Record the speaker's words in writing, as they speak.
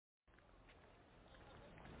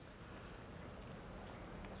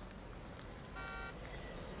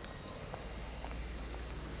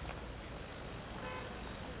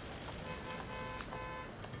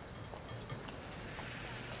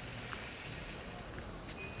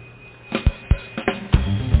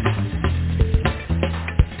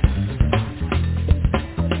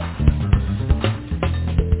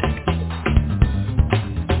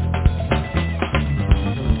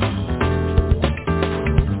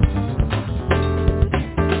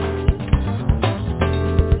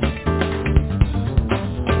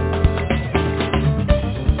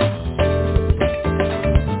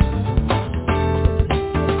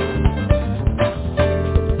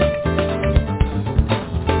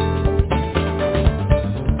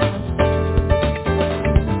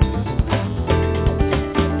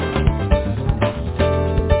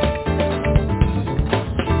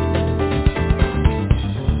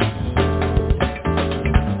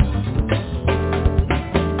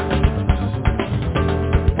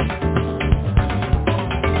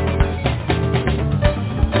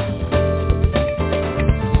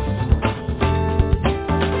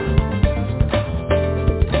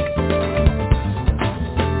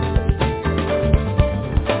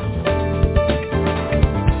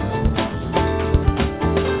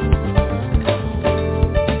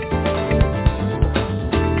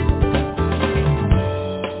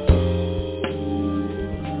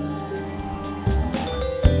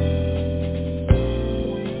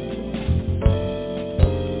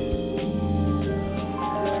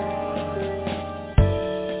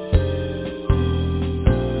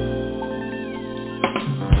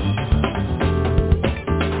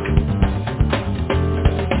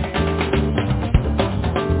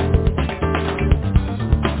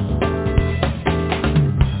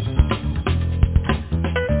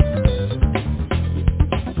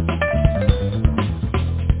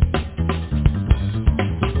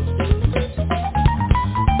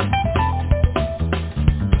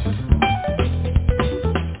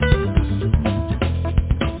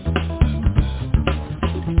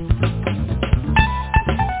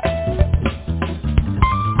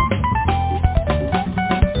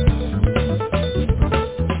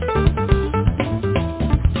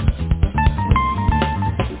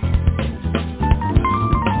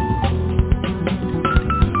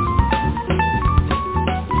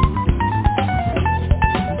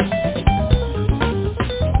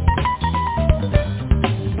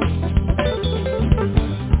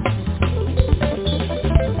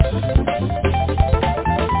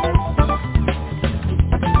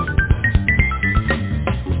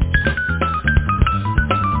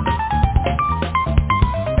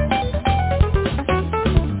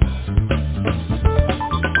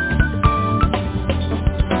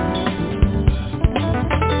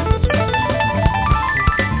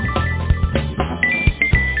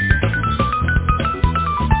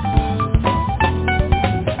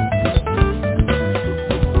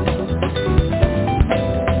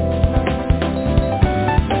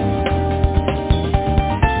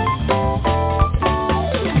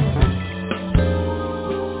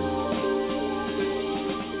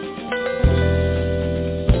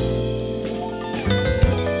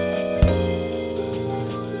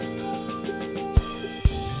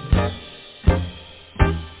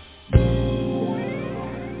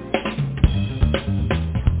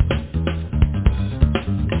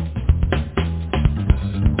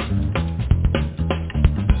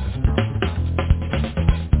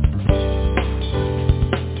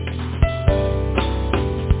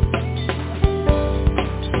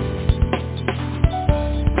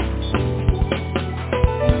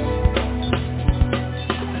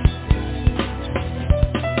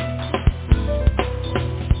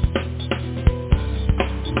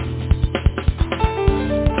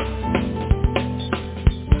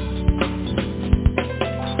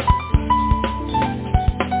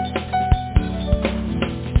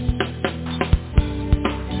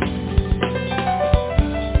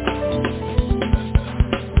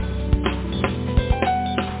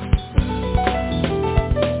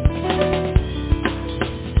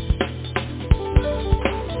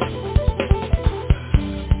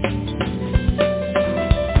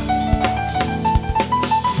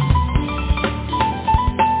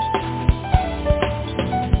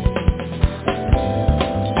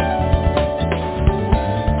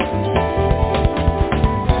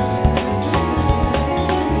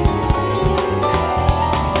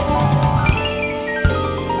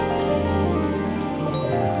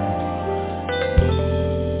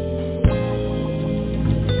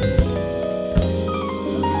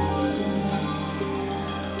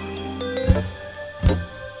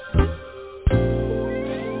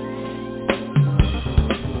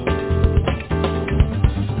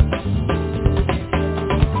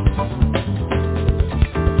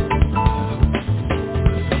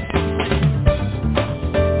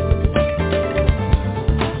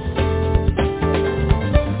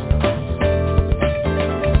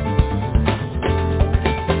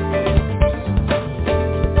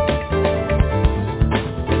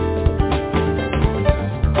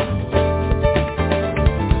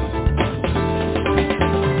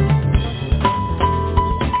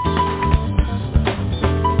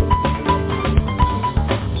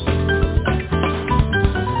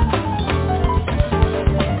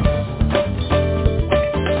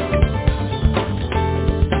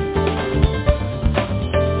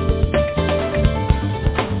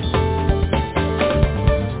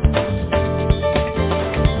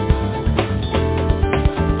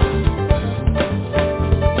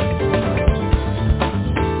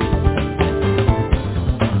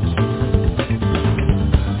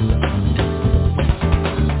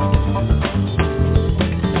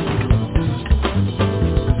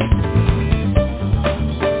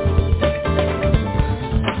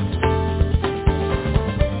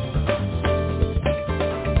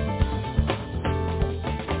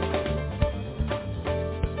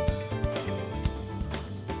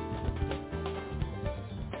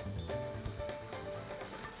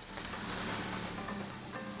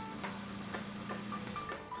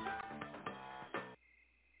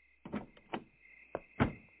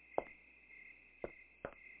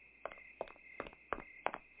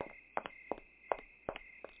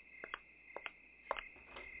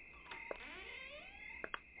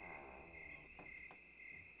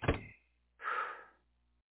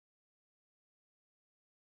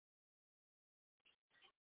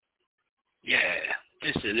Yeah,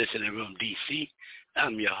 this is Listening Room DC.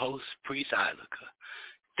 I'm your host, Priest Ilika.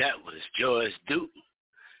 That was George Duke.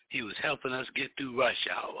 He was helping us get through rush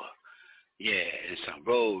hour. Yeah, and some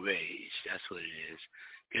road rage. That's what it is.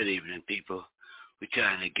 Good evening, people. We're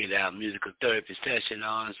trying to get our musical therapy session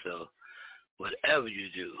on, so whatever you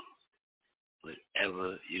do,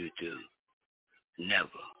 never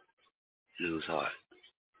lose heart.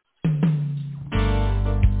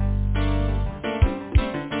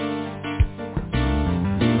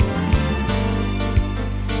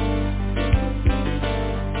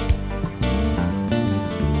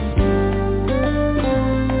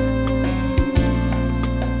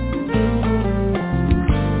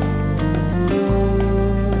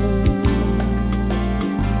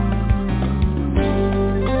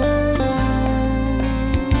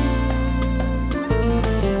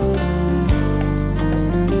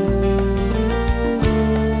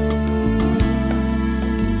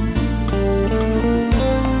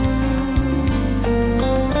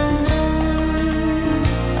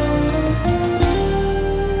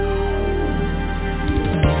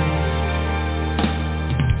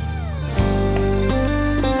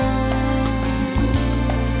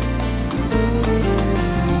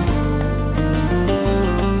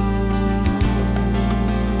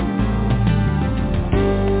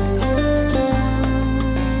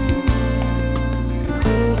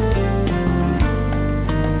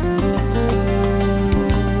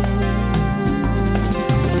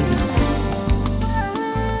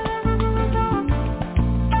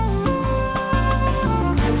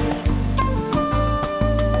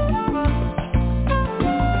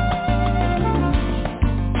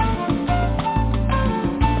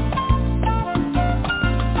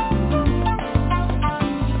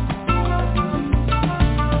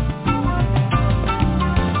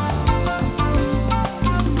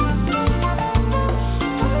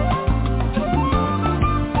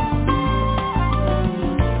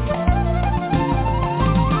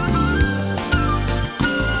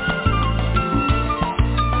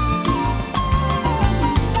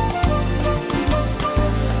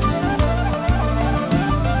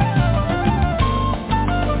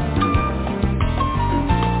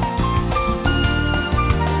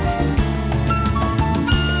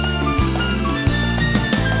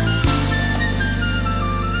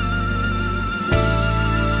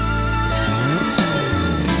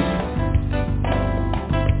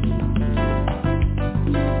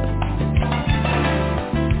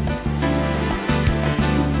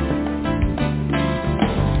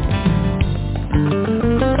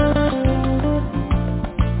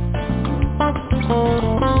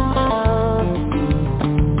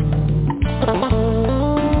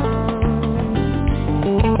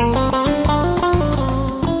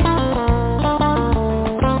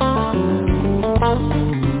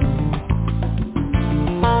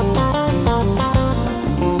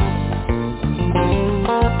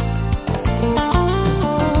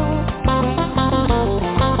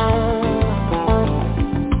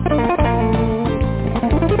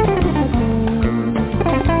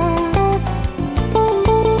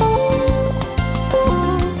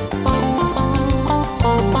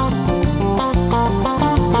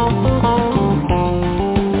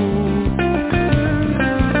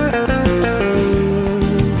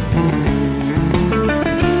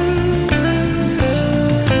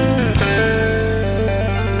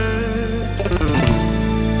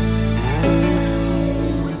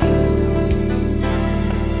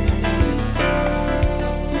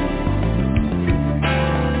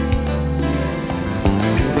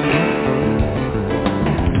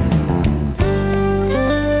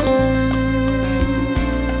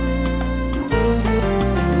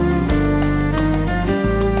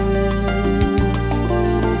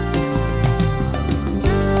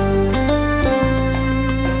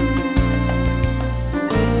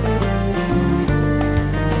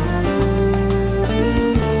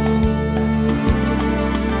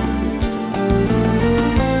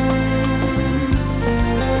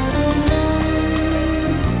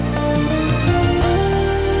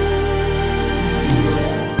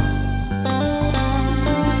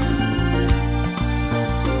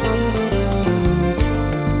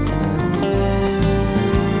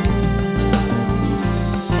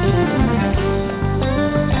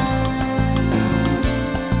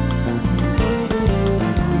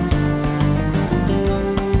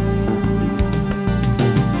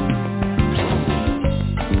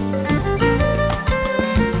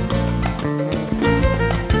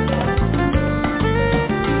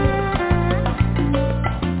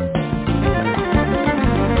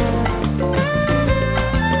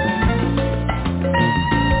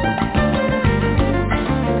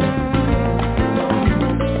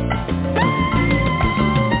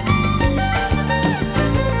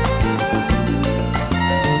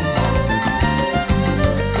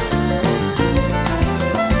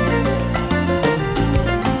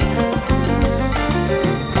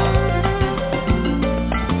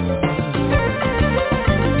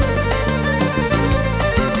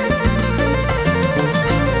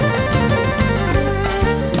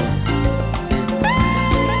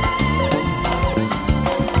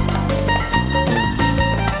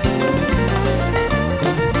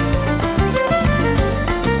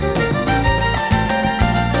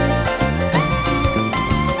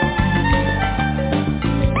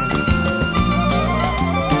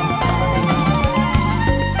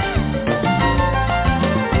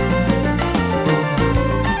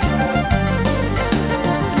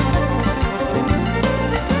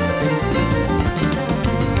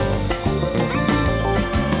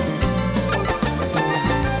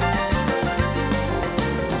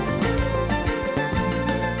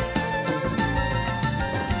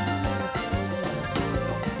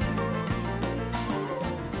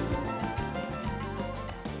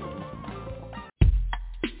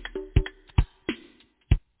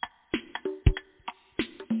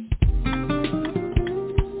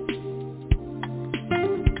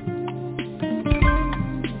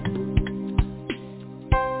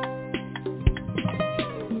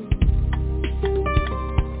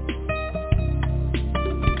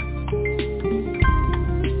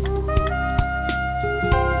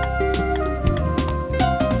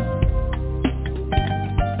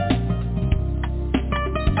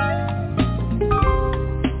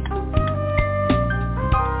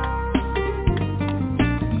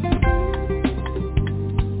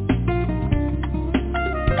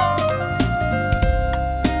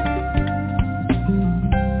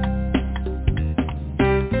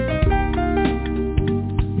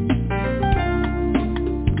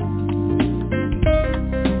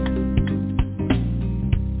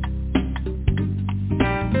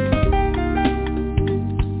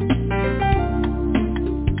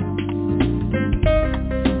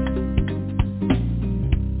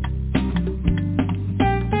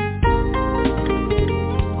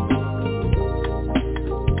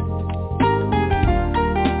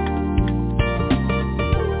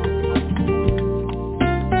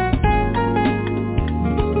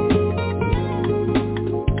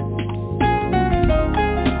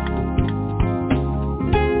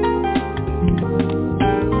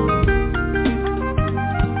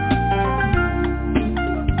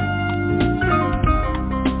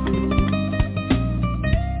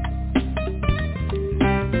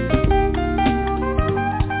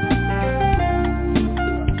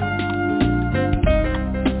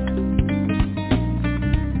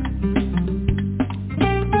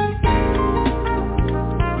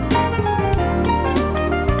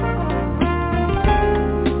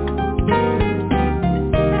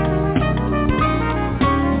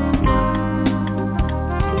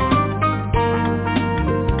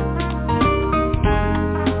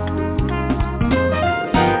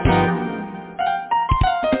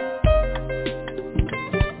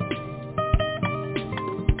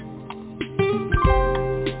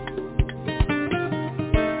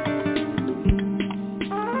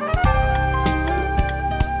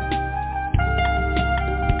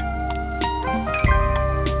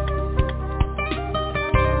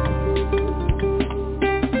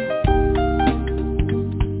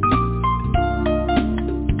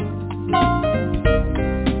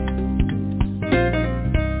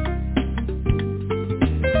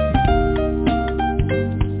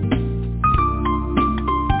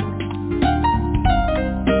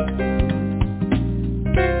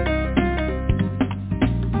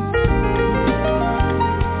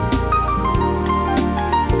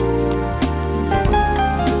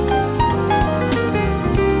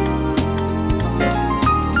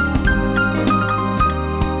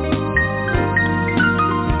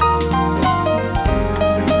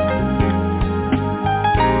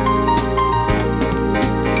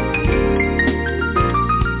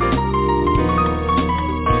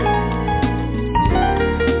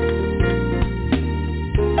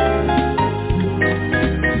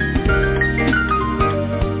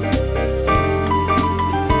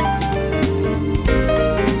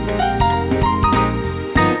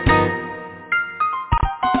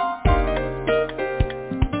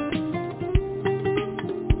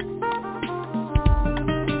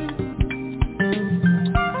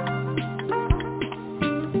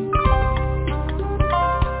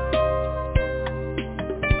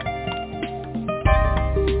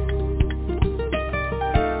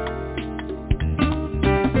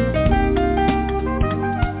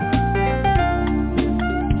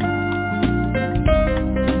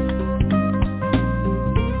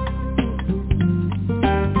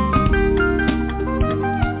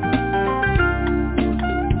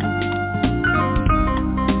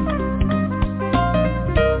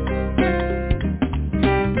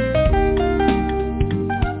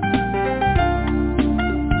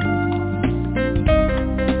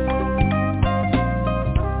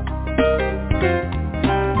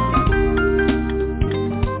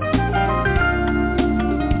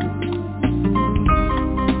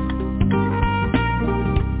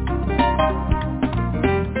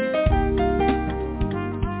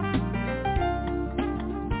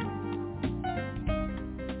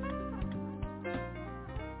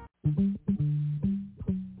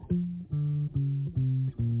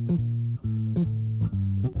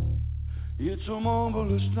 It's a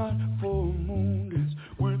marvelous night for a moon dance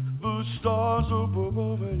with the stars up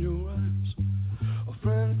above in your eyes. A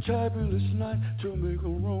fantabulous night to make a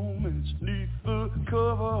romance neath the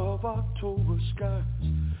cover of October skies.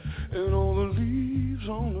 And all the leaves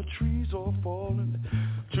on the trees are falling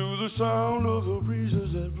to the sound of the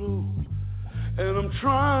breezes that blow. And I'm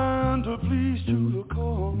trying to please to the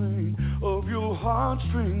calling of your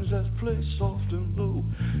heartstrings that play soft and low.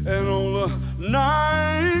 And all the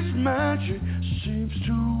night's magic seems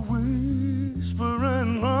to whisper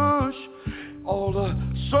and hush. All the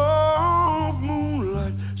soft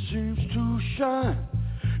moonlight seems to shine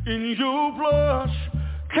in your blush.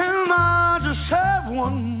 Can I just have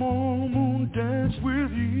one more moon dance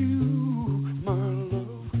with you, my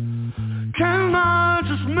love? Can I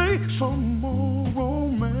just make some more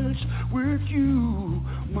romance with you,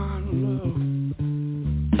 my love?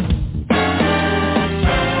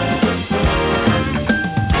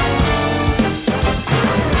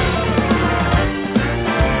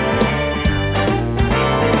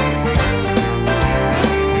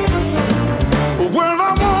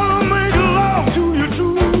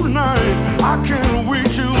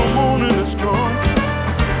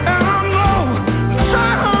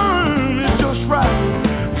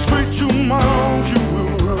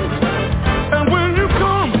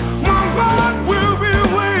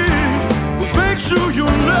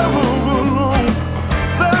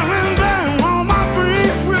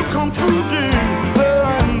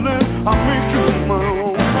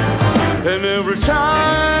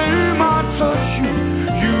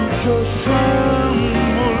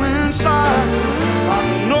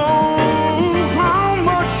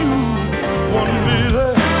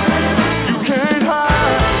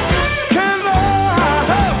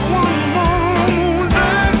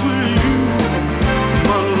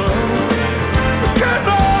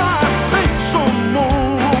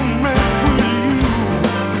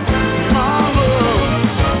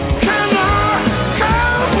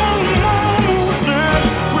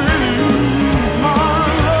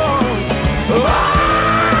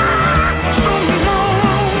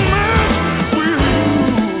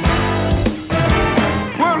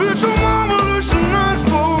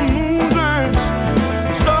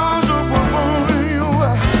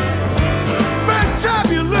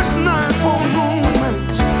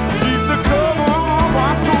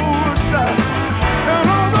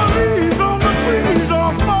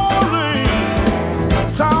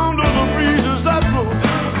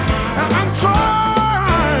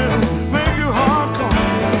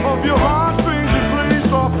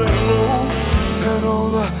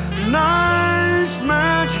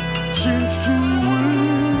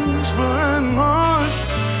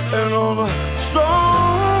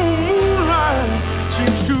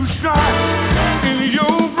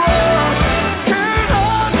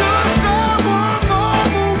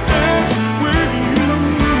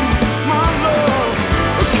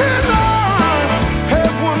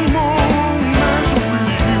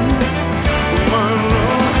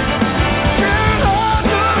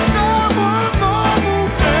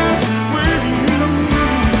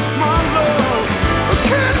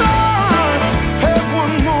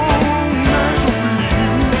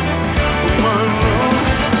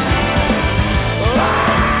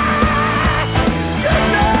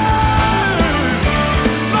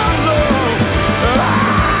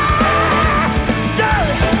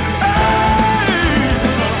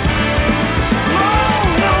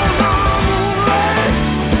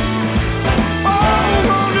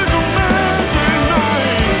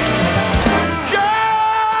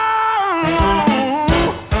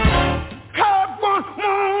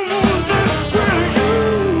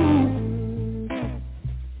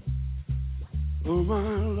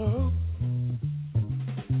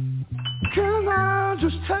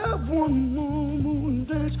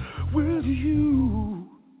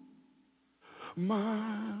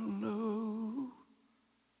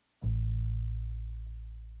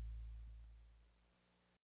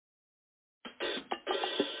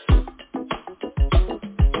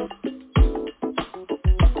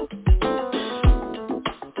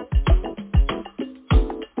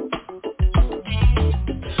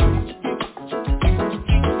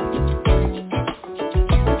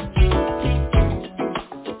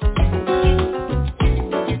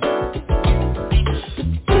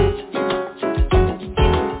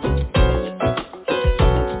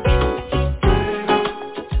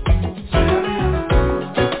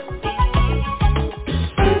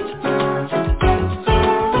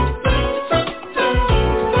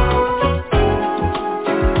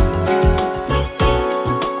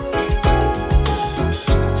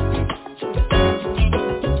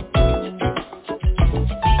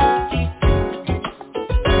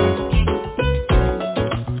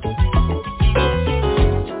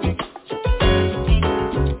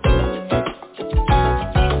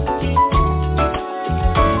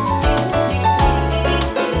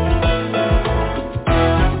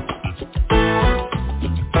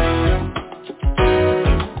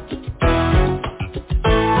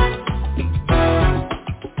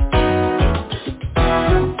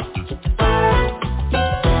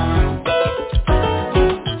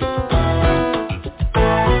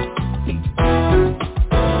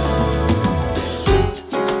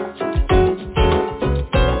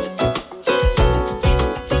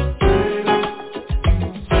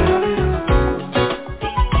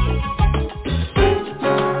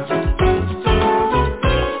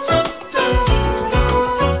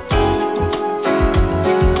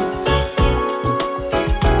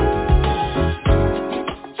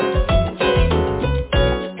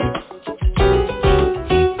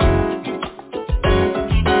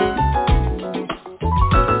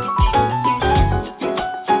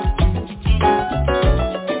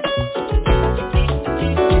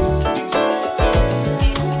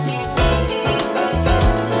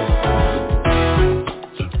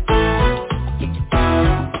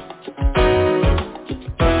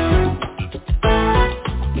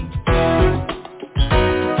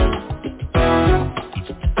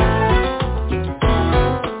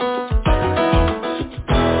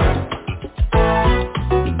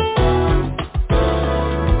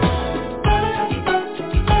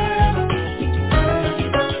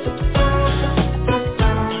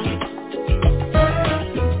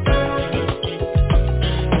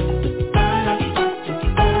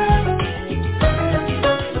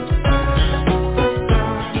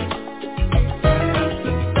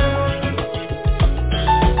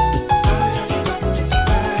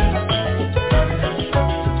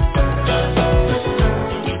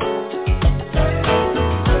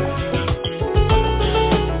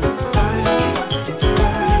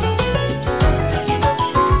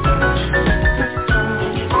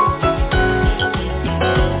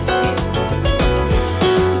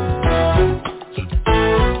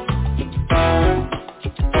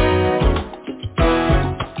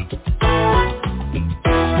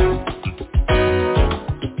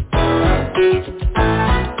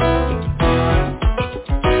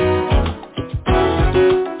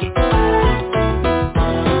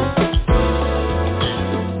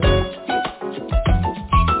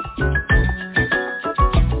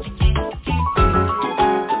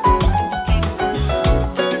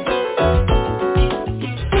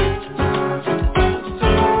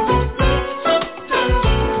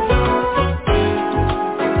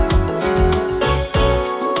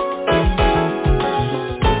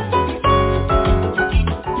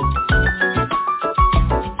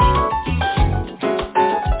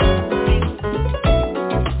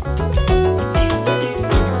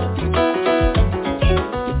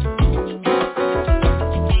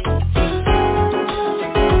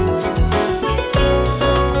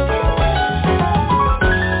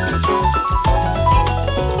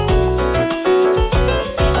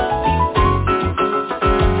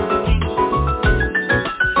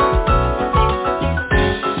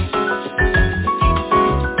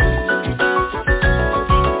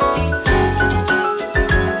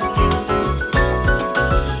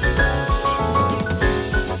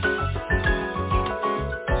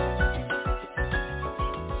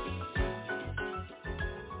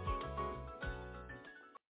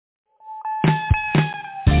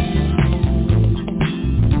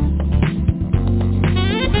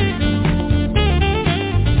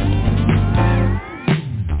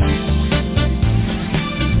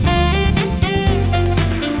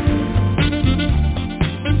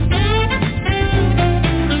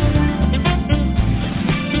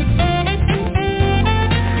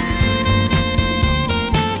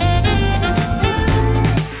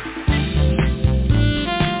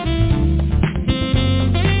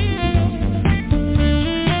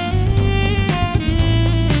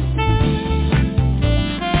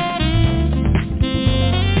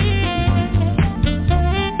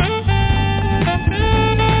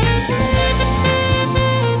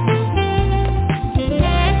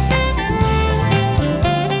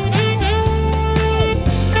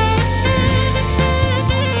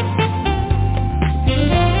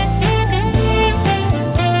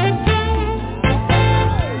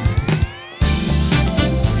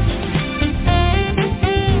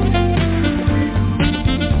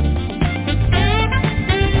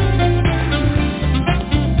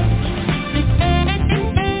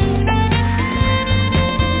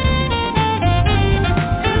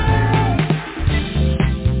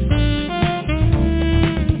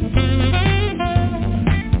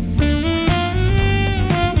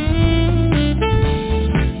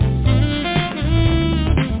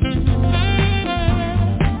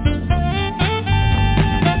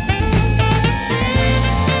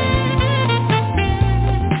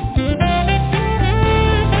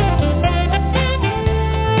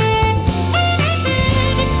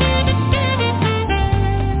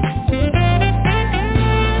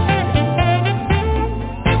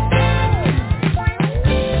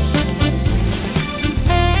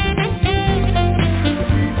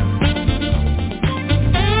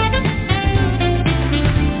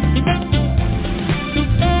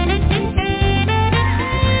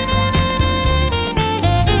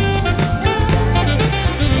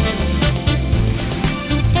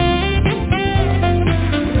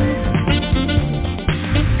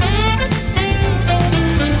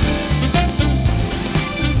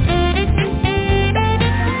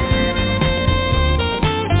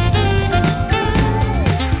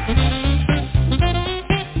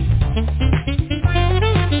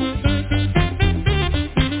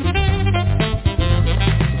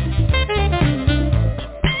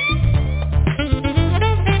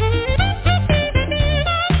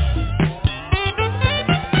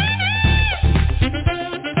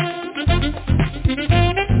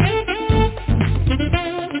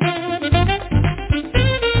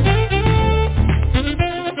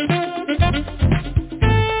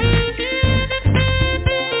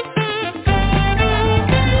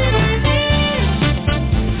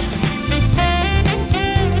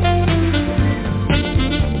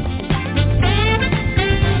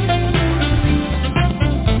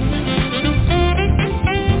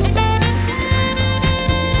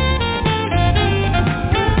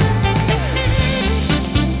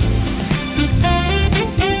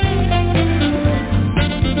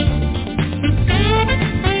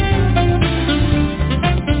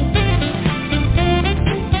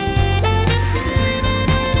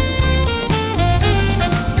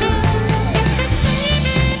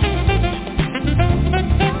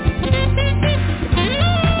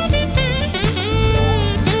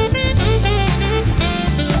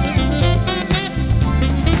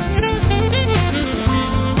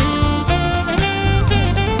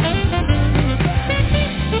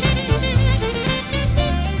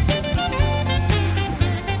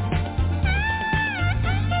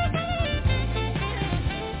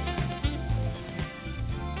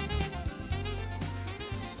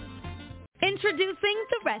 Introducing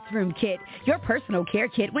the Restroom Kit, your personal care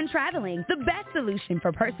kit when traveling. The best solution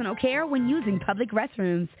for personal care when using public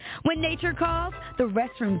restrooms. When nature calls, the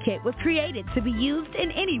Restroom Kit was created to be used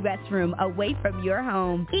in any restroom away from your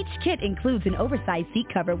home. Each kit includes an oversized seat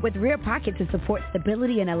cover with rear pocket to support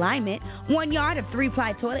stability and alignment, 1 yard of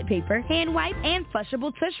 3-ply toilet paper, hand wipe, and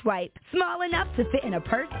flushable tush wipe. Small enough to fit in a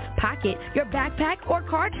purse, pocket, your backpack, or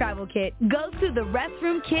car travel kit. Go to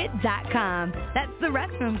therestroomkit.com. That's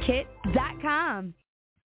therestroomkit.com.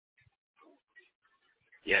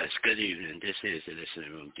 Yes, good evening. This is the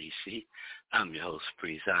Listening Room DC. I'm your host,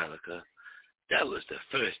 Priest Ilika. That was the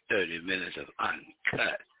first 30 minutes of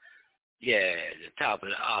Uncut. Yeah, at the top of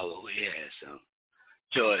the hour, we had some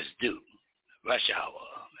George Duke, Rush Hour,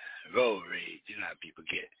 man, Road Rage. You know how people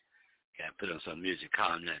get. Got to put on some music,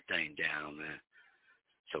 calm that thing down, man.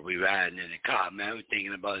 So we riding in the car, man. We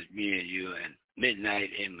thinking about me and you and Midnight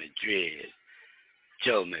in Madrid,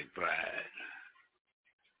 Joe McBride.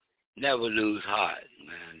 Never lose heart,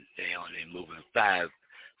 man. They only moving 5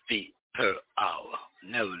 feet per hour.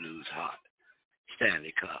 Never lose heart.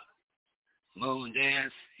 Stanley Cup. Moon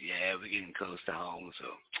dance, yeah, we're getting close to home, so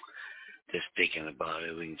just thinking about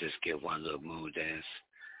it, we can just get one little moon dance.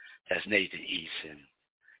 That's Nathan Easton,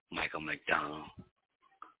 Michael McDonald.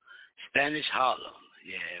 Spanish Harlem,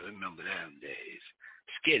 yeah, remember them days.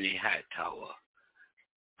 Skinny Hightower.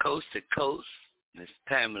 Coast to Coast, Miss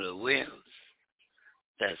Pamela Williams.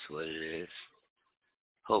 That's what it is.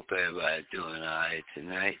 Hope everybody's doing all right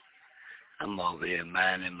tonight. I'm over here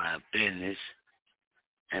minding my business,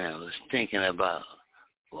 and I was thinking about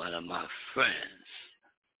one of my friends.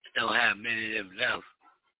 Don't have many of them left,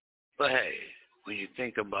 but hey, when you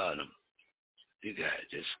think about them, you gotta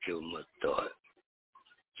just give them a thought.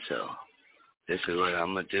 So, this is what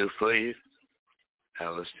I'm gonna do for you.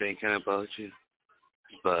 I was thinking about you,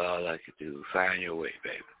 but all I could do, find your way,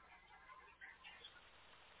 baby.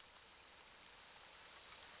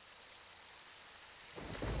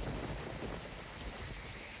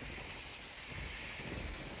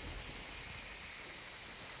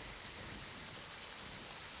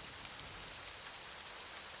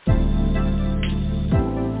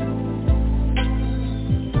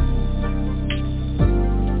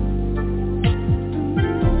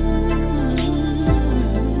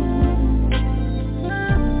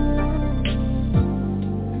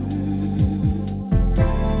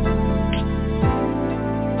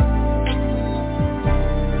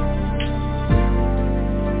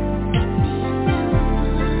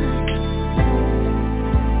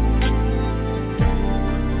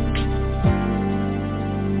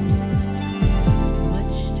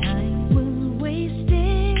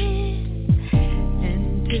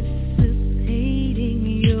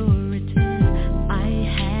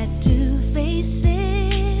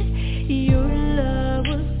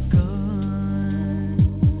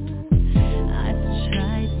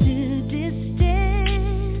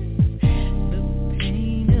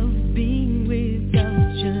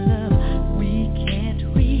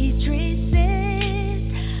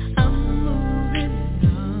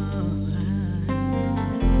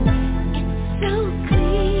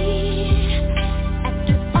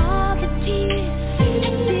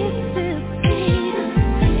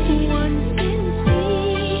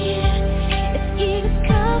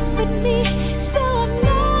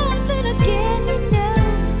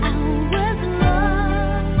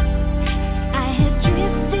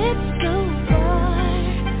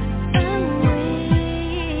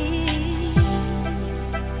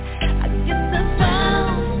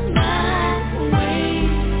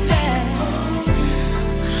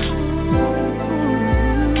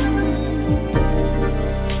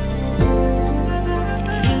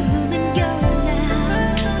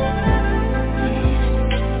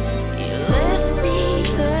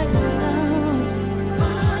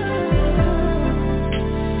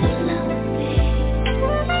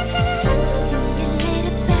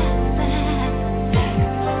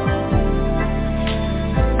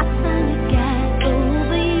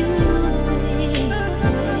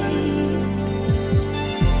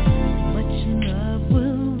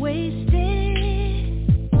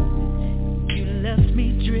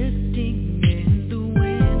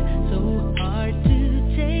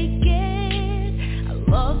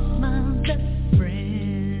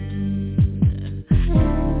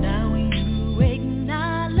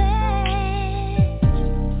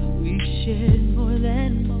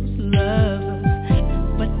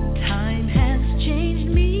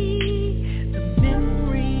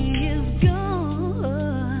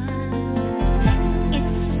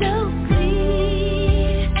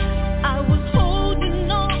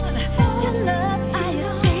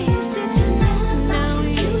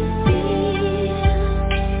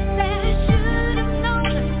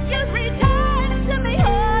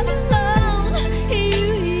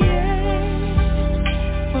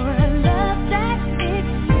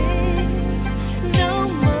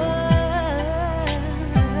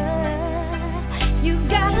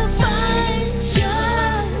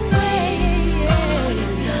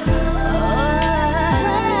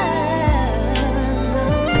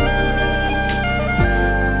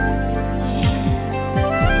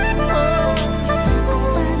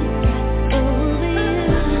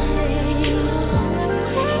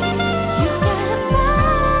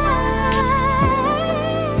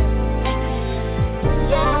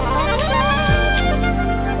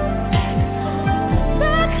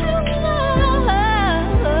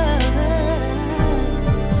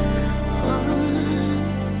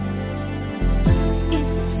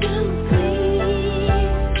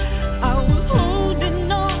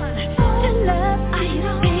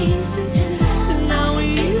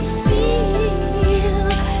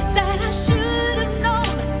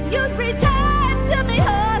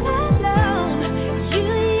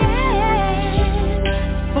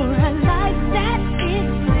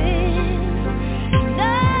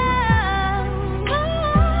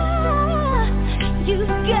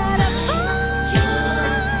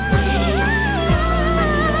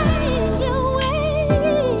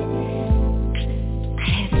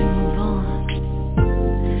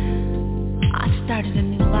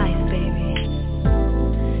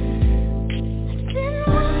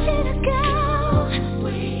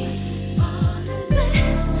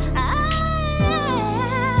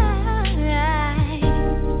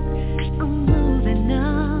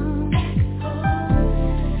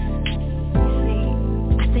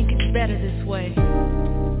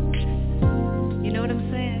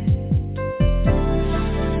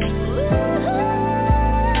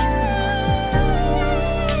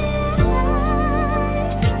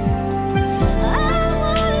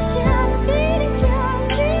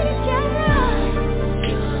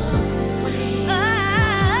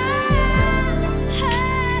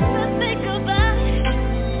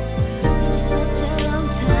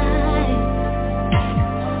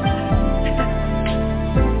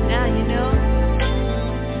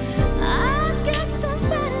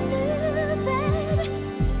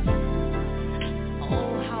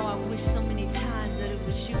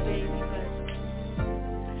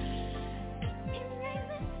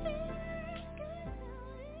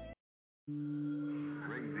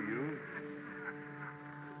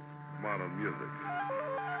 modern music.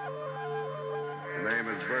 The name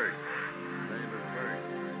is Berg.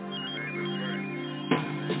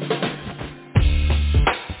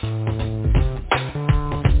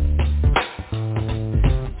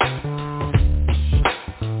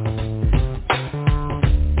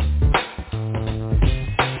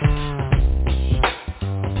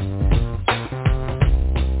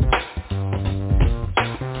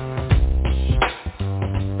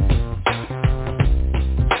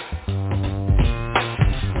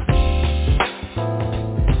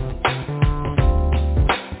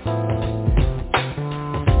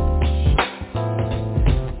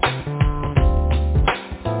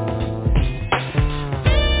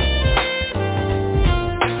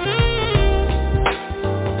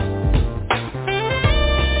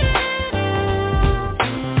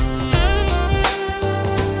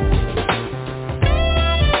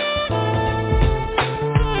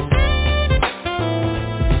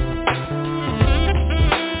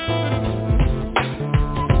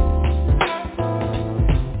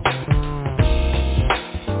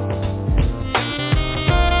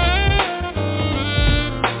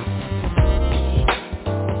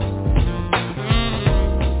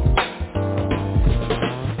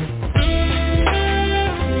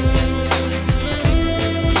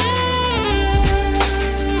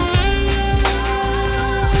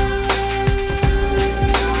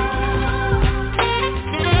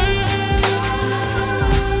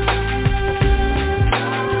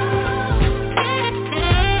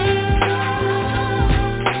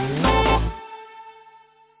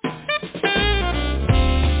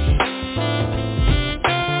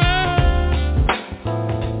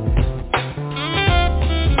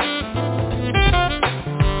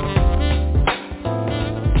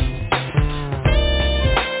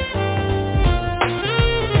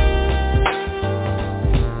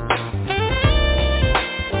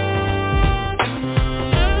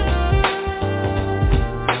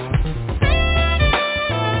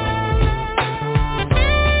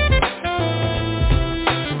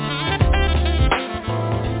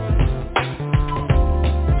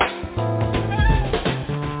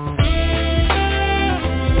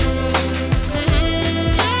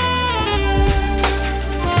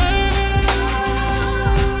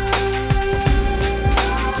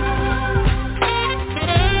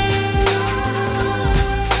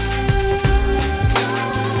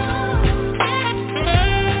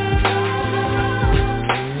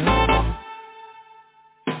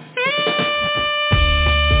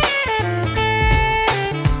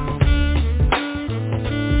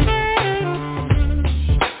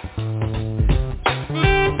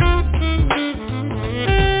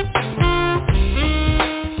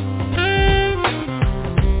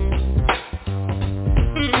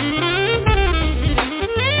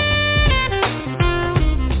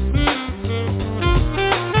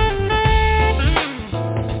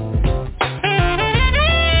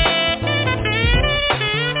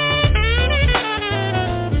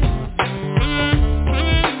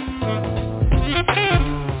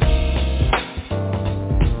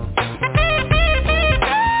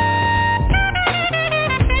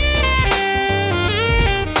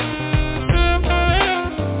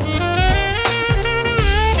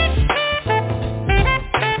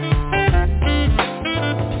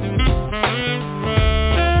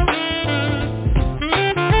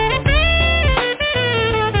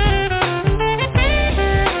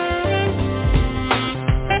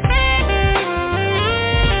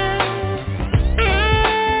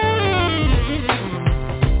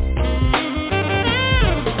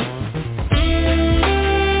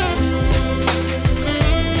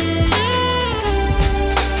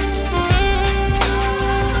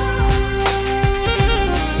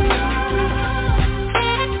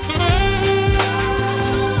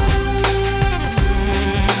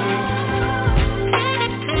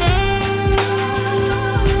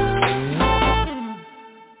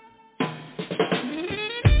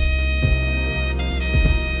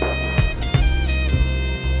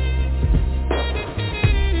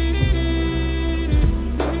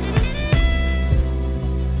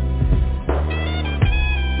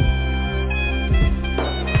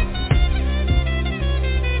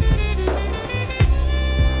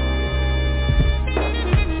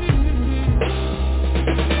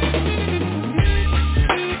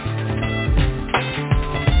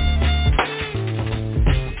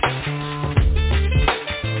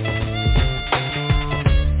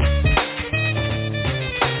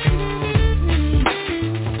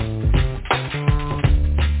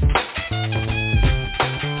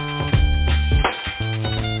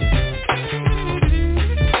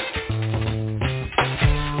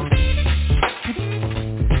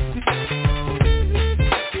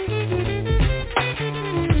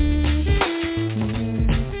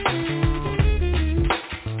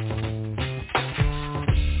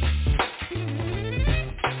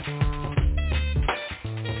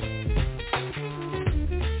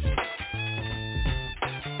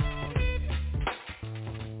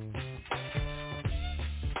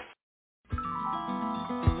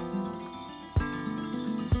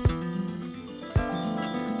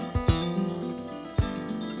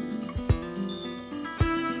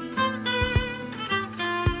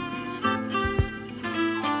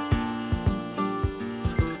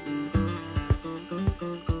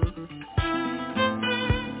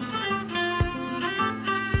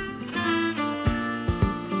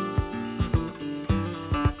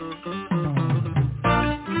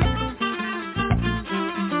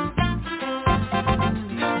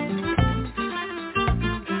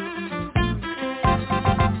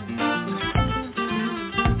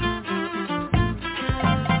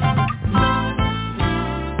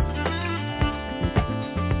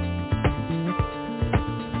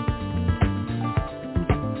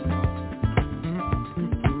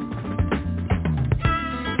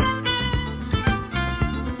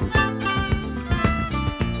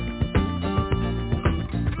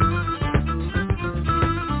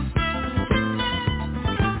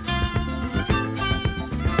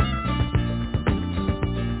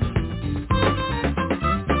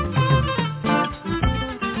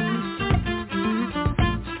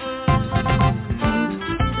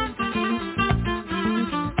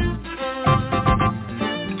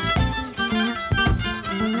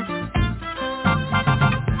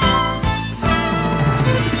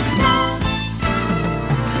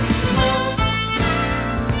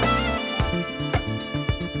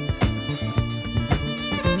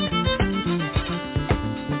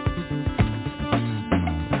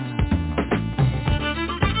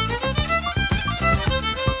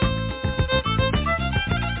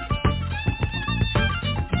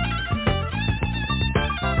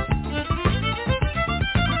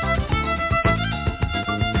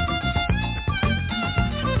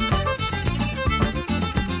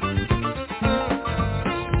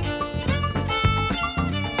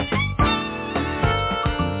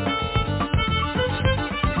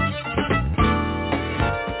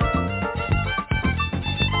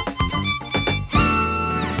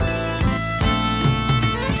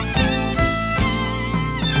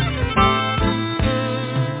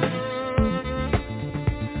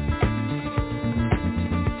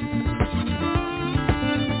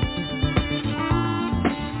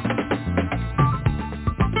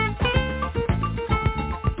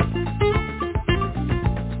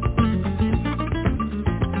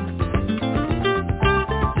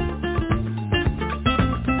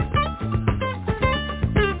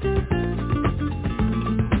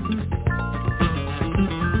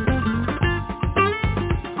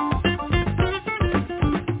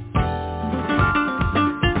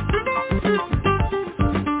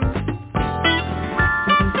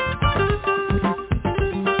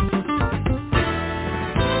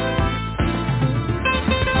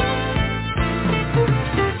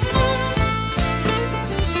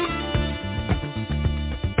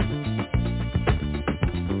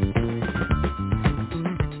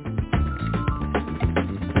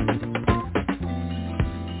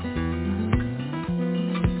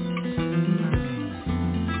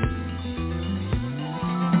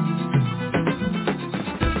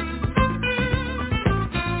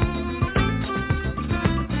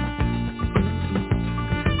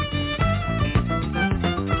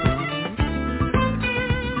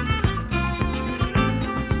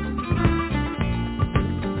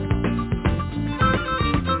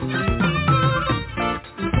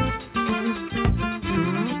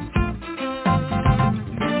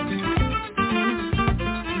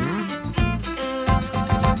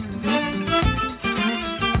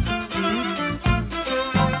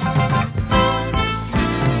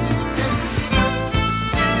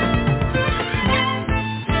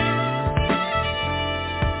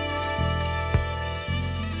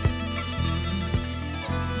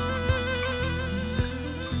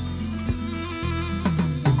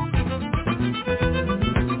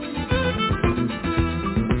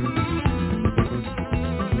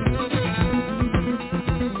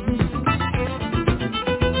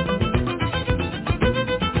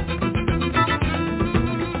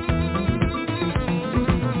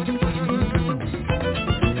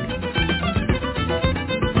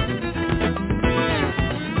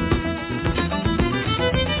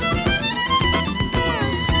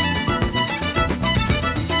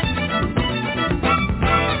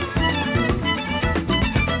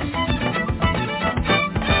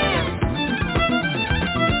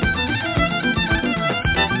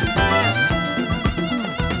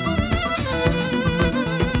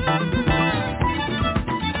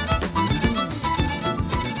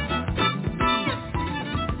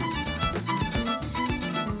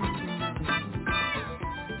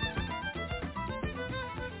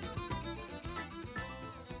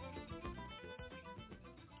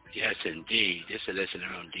 Yes, indeed. This is Listening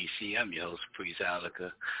Room DC. I'm your host, Priest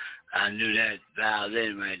Ilika. I knew that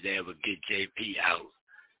violin right there would get JP out.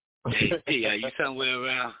 JP, are you somewhere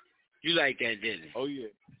around? You like that, didn't you? Oh, yeah.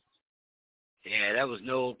 Yeah, that was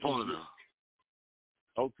no porno.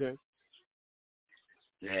 Okay.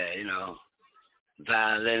 Yeah, you know,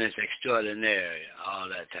 violinist extraordinaire, all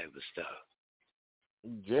that type of stuff.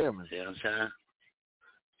 Jamming. See what I'm saying?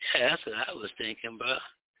 Yeah, that's what I was thinking, bro.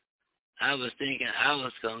 I was thinking I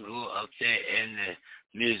was going to go up there in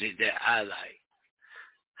the music that I like.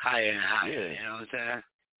 Higher and higher, Yeah. you know what I'm saying?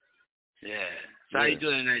 Yeah. So how you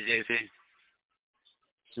doing tonight, JP?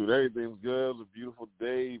 Shoot, everything's good. It was a beautiful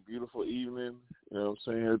day, beautiful evening. You know what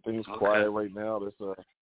I'm saying? Everything's quiet right now. That's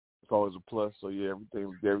it's always a plus. So yeah,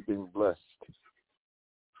 everything's blessed.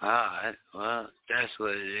 All right. Well, that's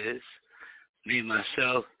what it is. Me,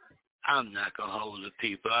 myself, I'm not going to hold the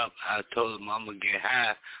people up. I told them I'm going to get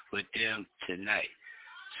high with them tonight.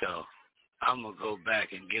 So I'm going to go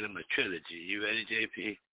back and get them a trilogy. You ready,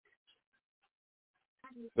 JP?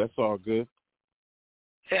 That's all good.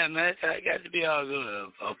 Yeah, man, I got to be all good.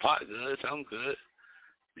 A part good, some good.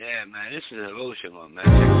 Yeah, man, this is a Hiroshima, one,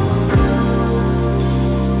 man.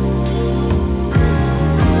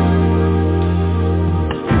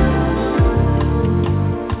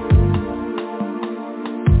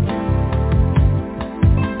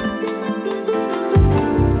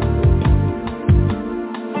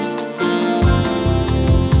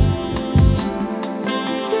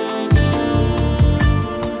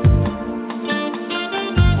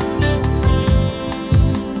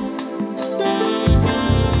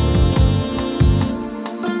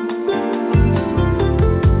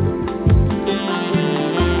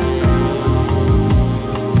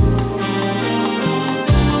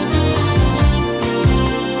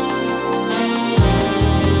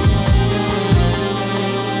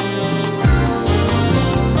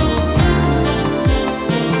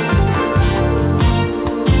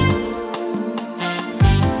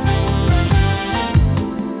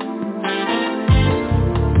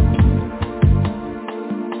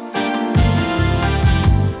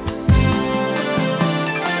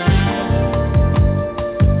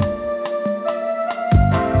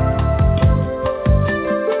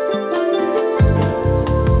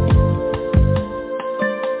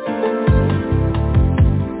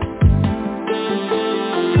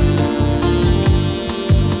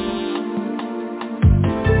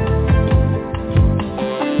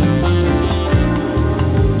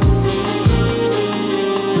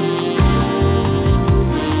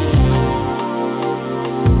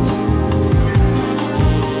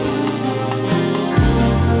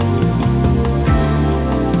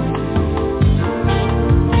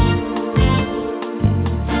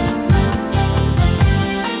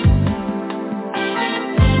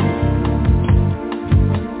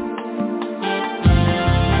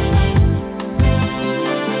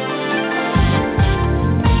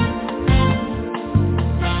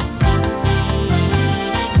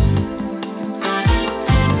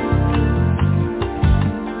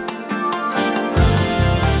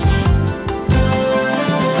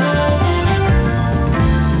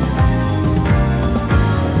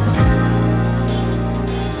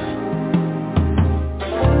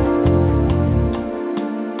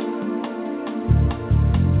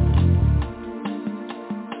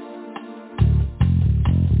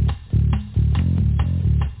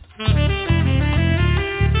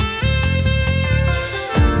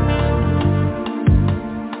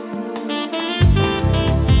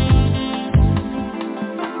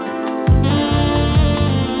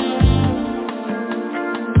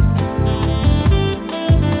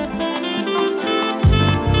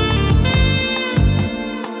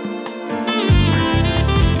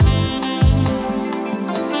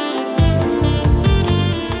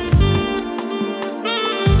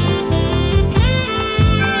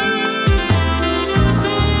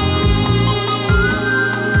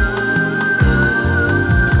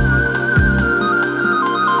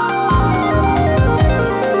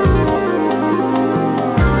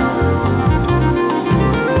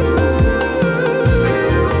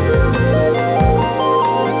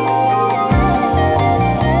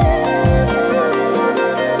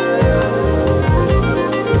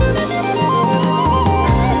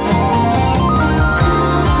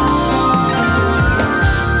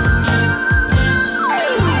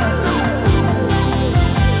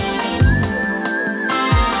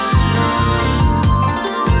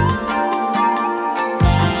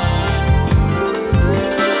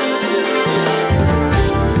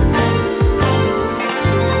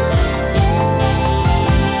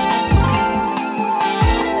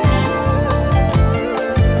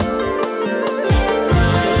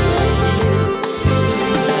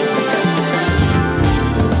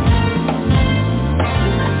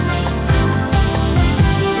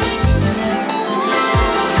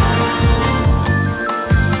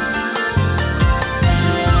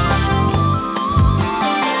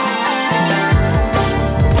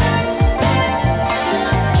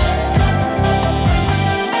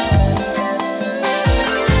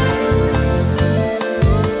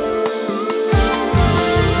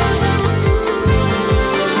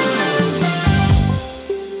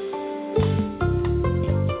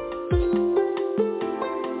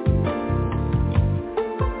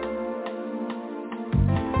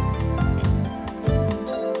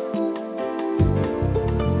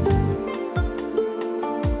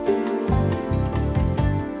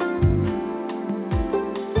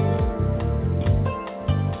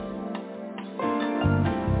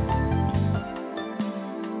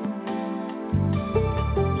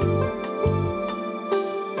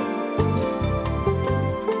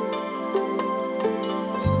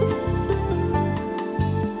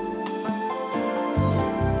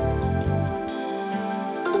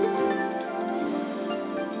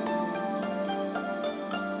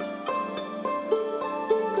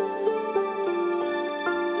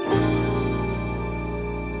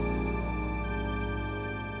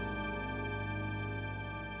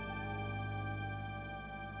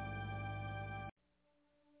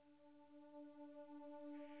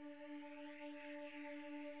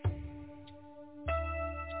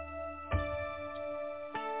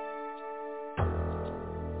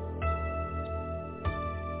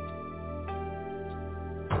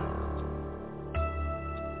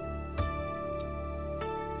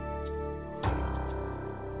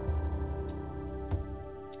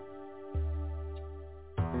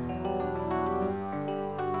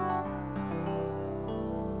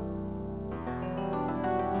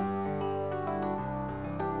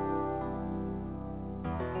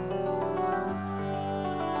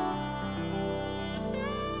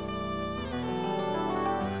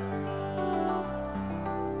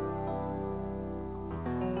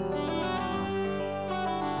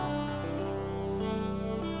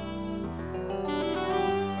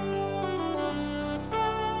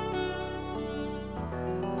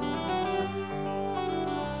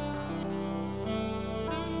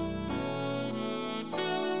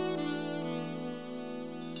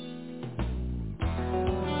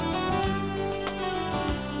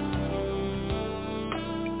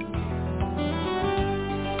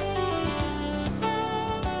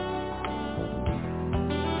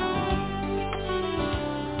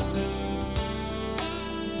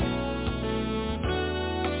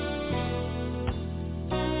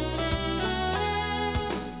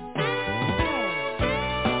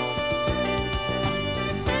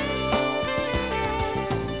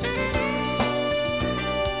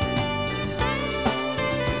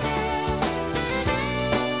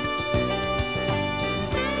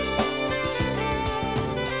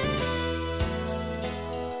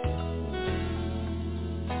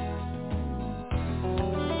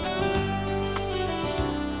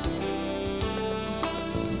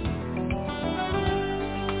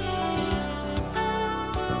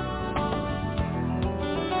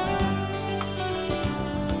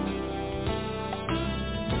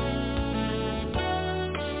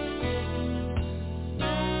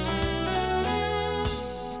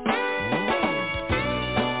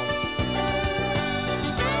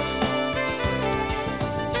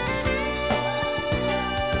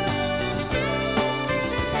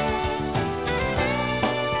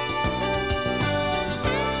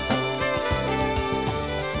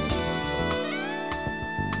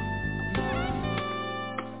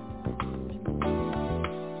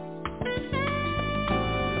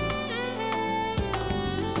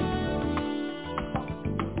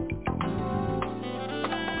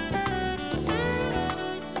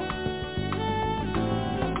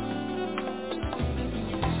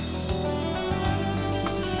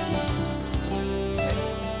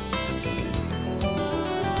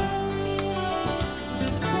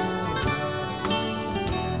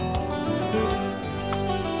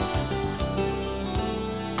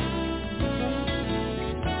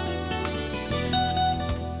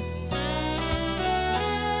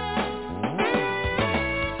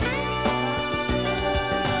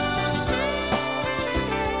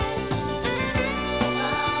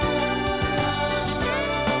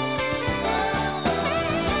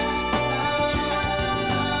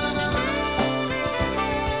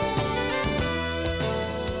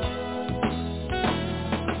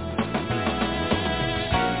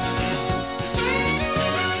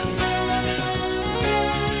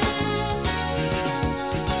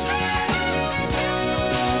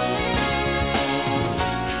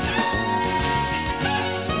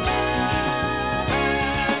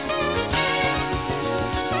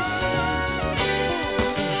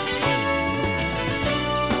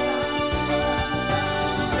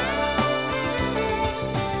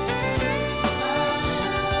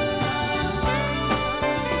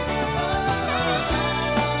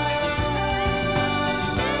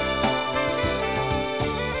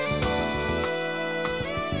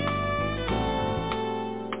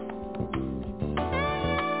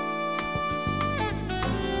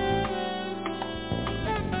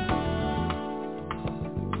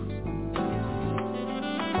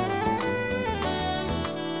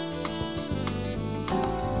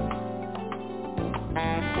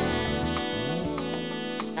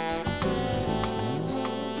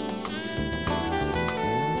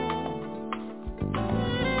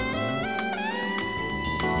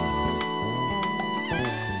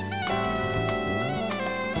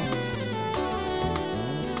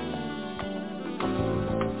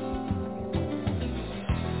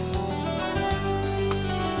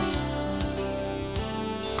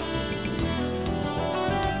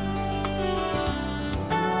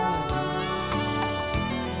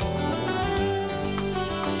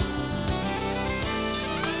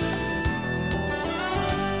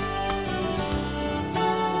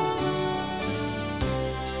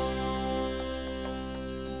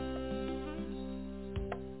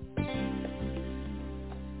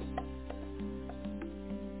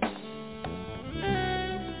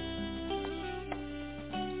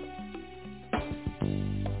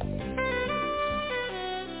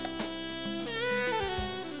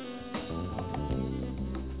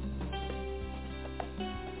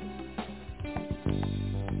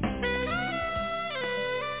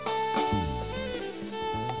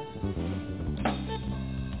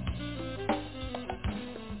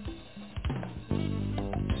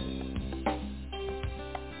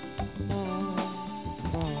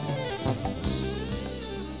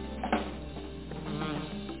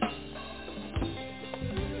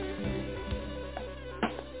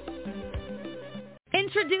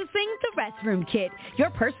 Introducing the Restroom Kit, your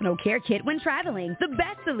personal care kit when traveling. The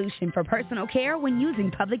best solution for personal care when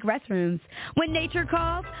using public restrooms. When nature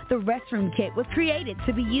calls, the Restroom Kit was created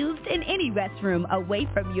to be used in any restroom away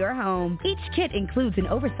from your home. Each kit includes an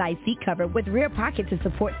oversized seat cover with rear pocket to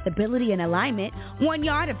support stability and alignment, 1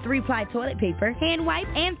 yard of 3-ply toilet paper, hand wipe,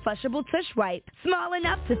 and flushable tush wipe. Small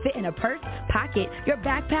enough to fit in a purse, pocket, your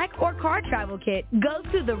backpack, or car travel kit. Go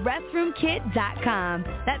to therestroomkit.com.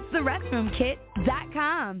 That's therestroomkit.com.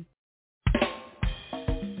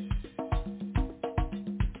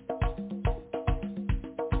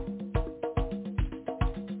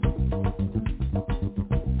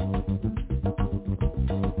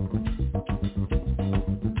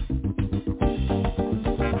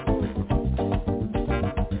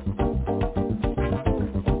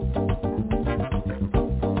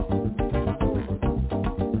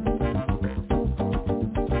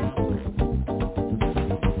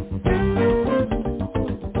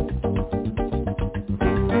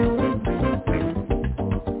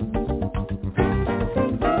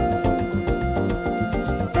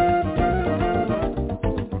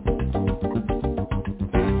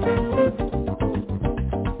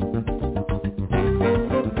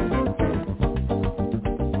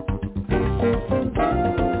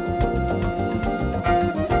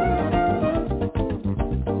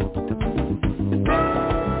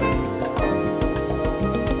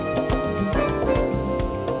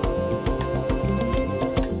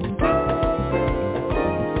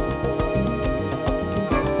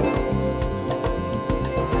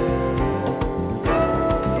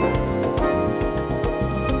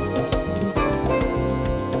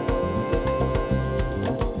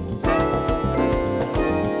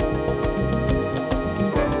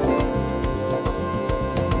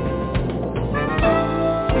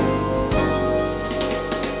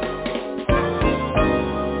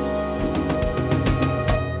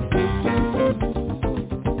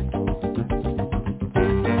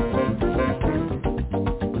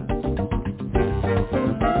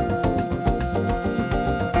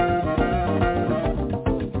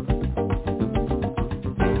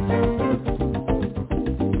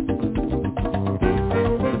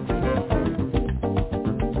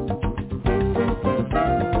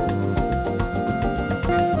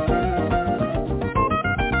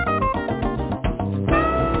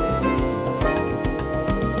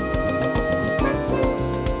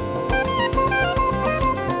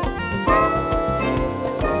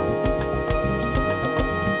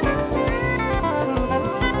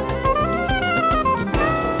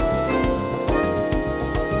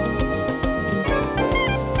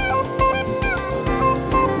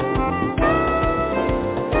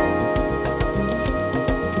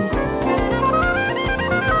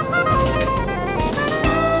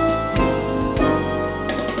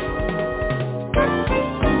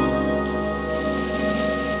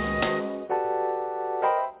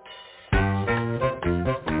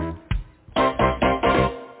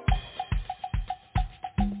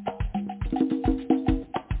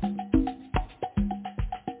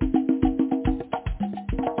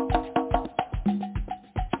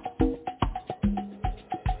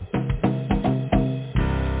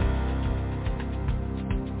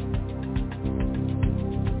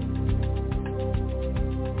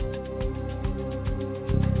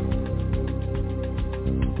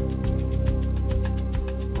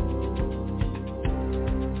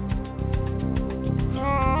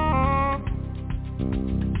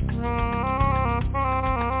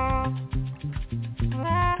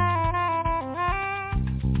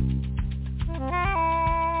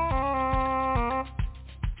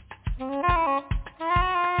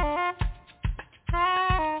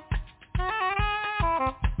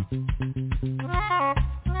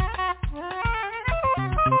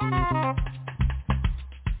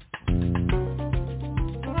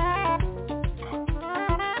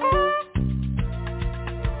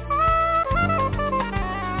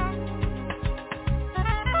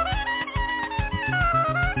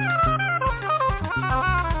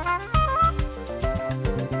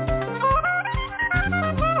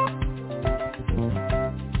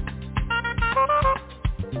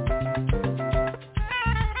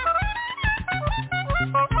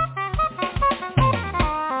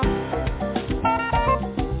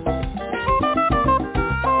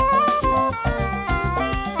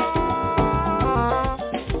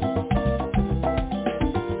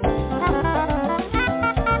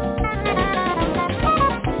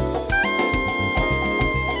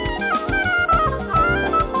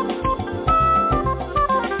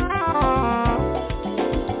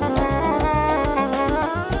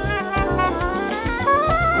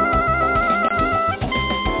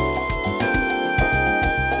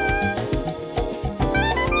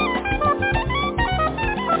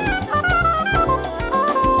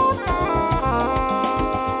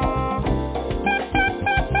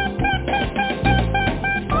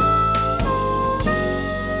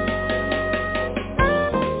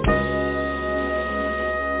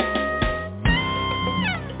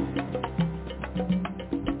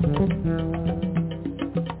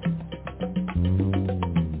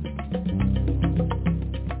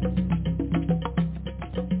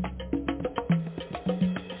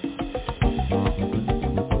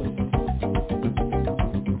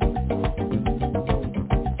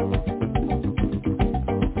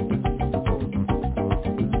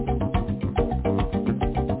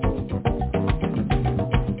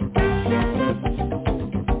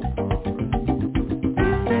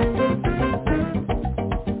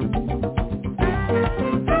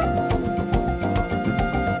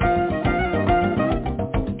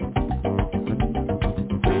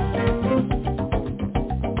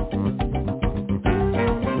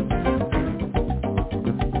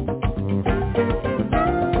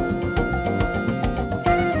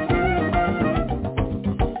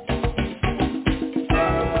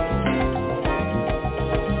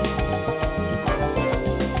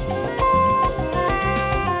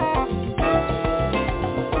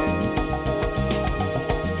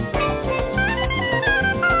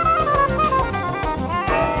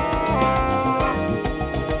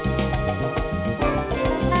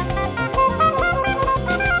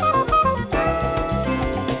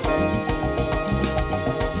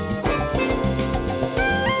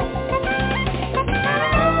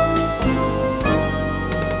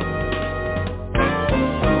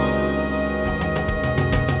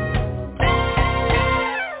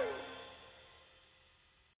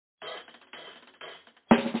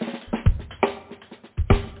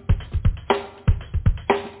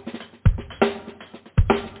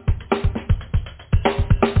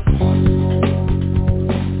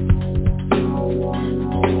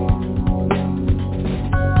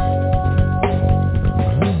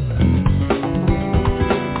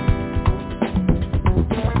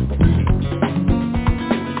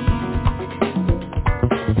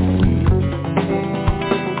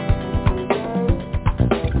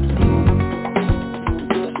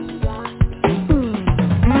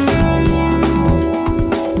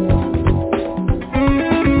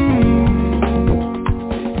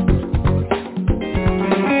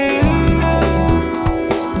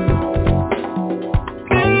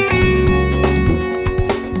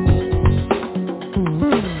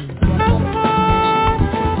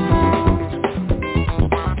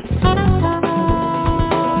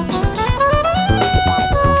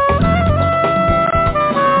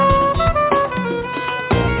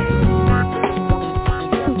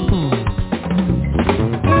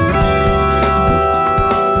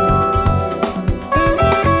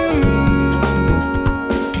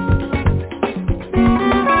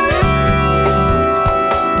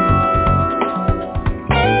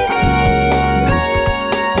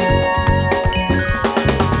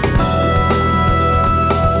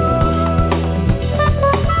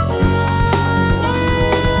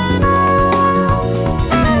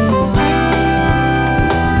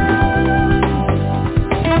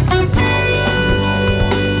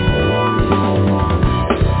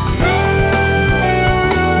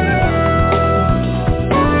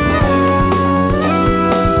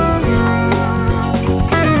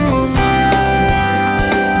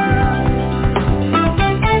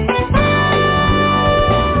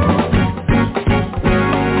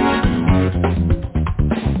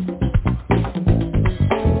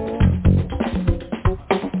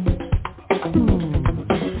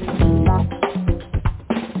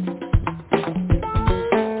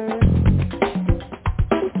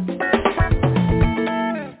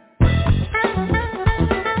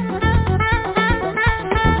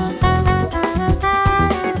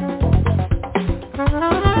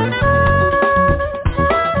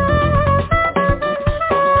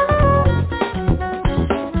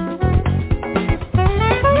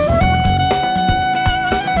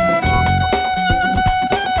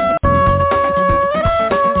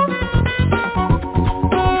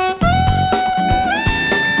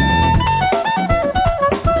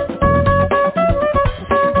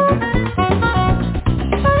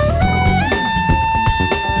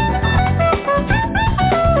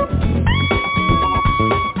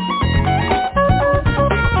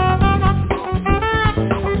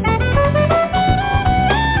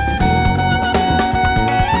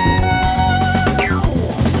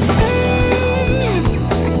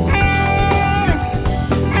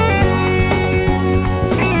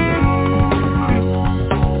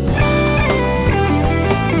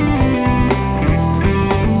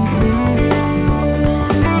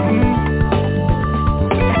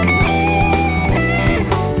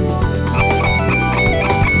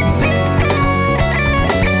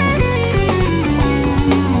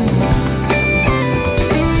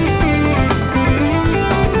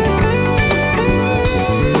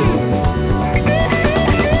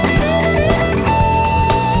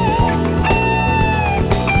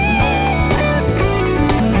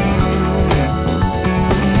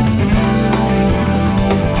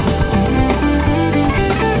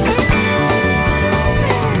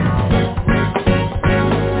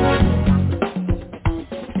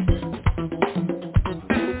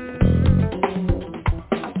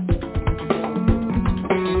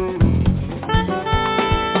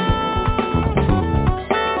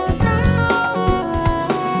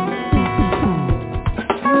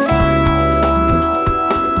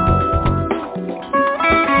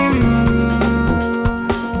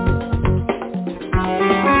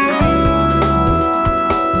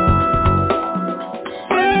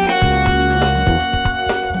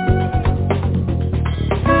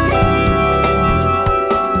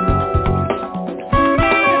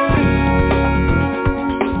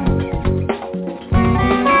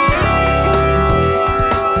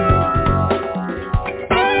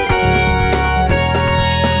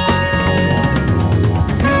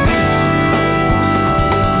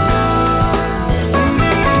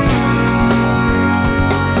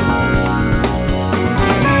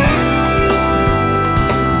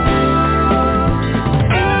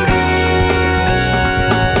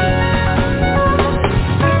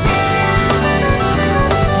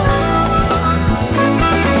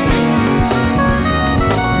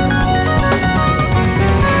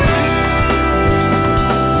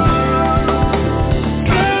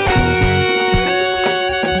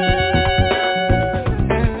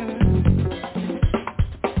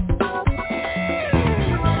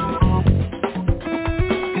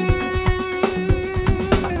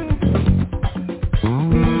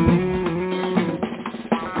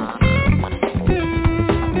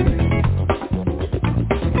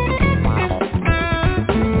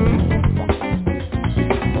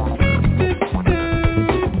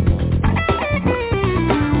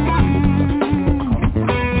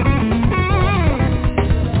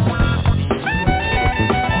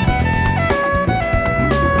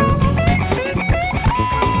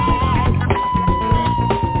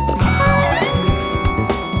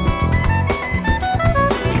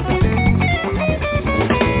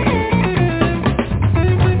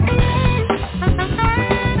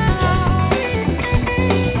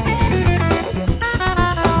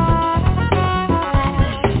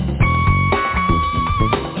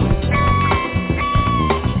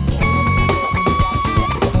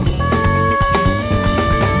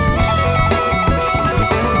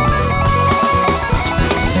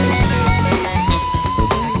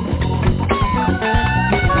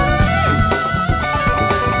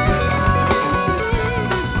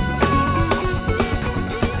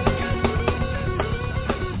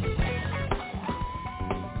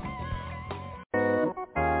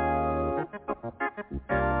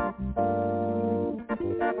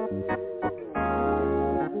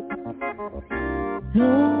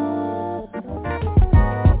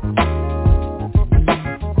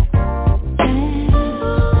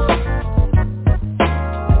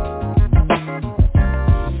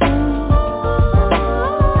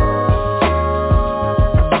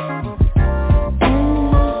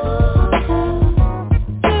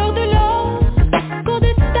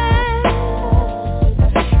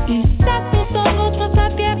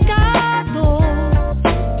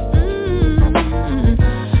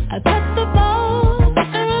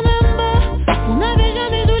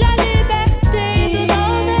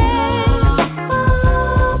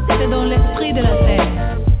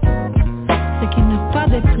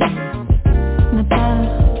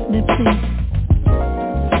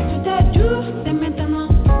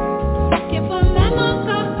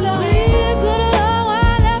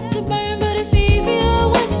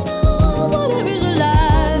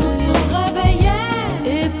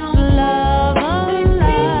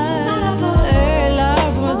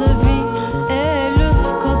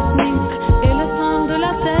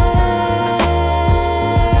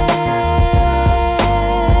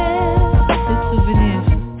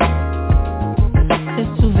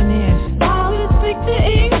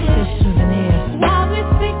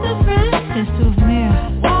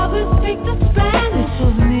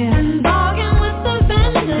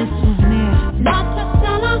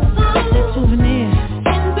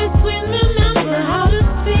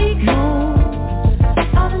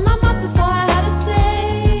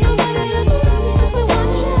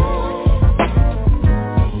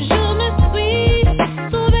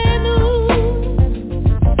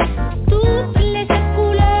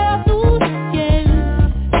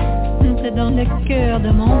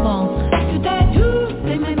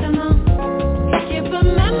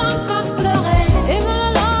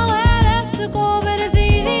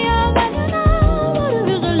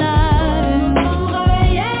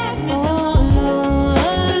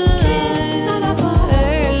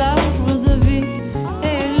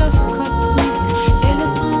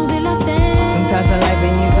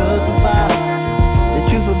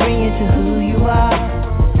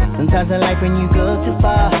 Sometimes I like when you go too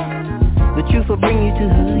far. The truth will bring you to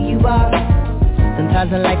who you are.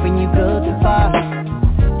 Sometimes I like when you go too far.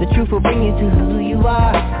 The truth will bring you to who you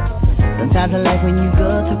are. Sometimes I like when you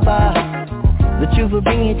go too far. The truth will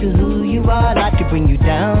bring you to who you are. Life can bring you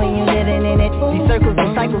down when you're living in it. These circles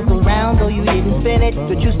and cycles go round though you didn't spin it.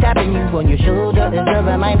 The truth tapping you on your shoulder is a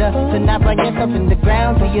reminder to not run yourself in the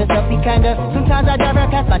ground. To yourself be kinder. Sometimes I drive right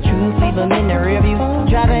past my truth, leave them in the rear view.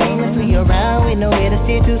 Driving aimlessly around with nowhere to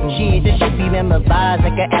steer to. Shit, this should be memorized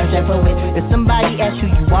like an abstract poet. If somebody asks who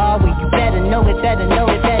you are, well you better know it, better know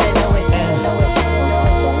it, better know it, better know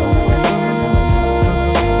it.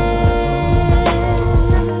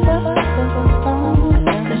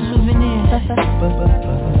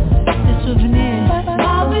 Des souvenirs.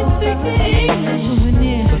 While we speak the English. Des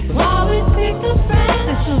souvenirs. While we speak the French.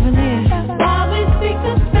 Des souvenirs. While we speak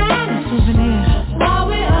the Spanish. Des souvenirs. While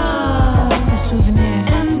we are. Des souvenirs.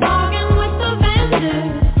 And bargain with the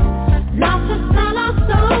vendors. Not to sell our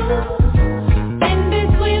souls. In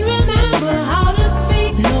between, remember how to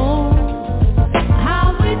speak. No.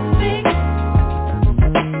 How we speak.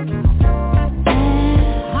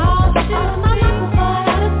 How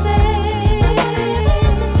to speak.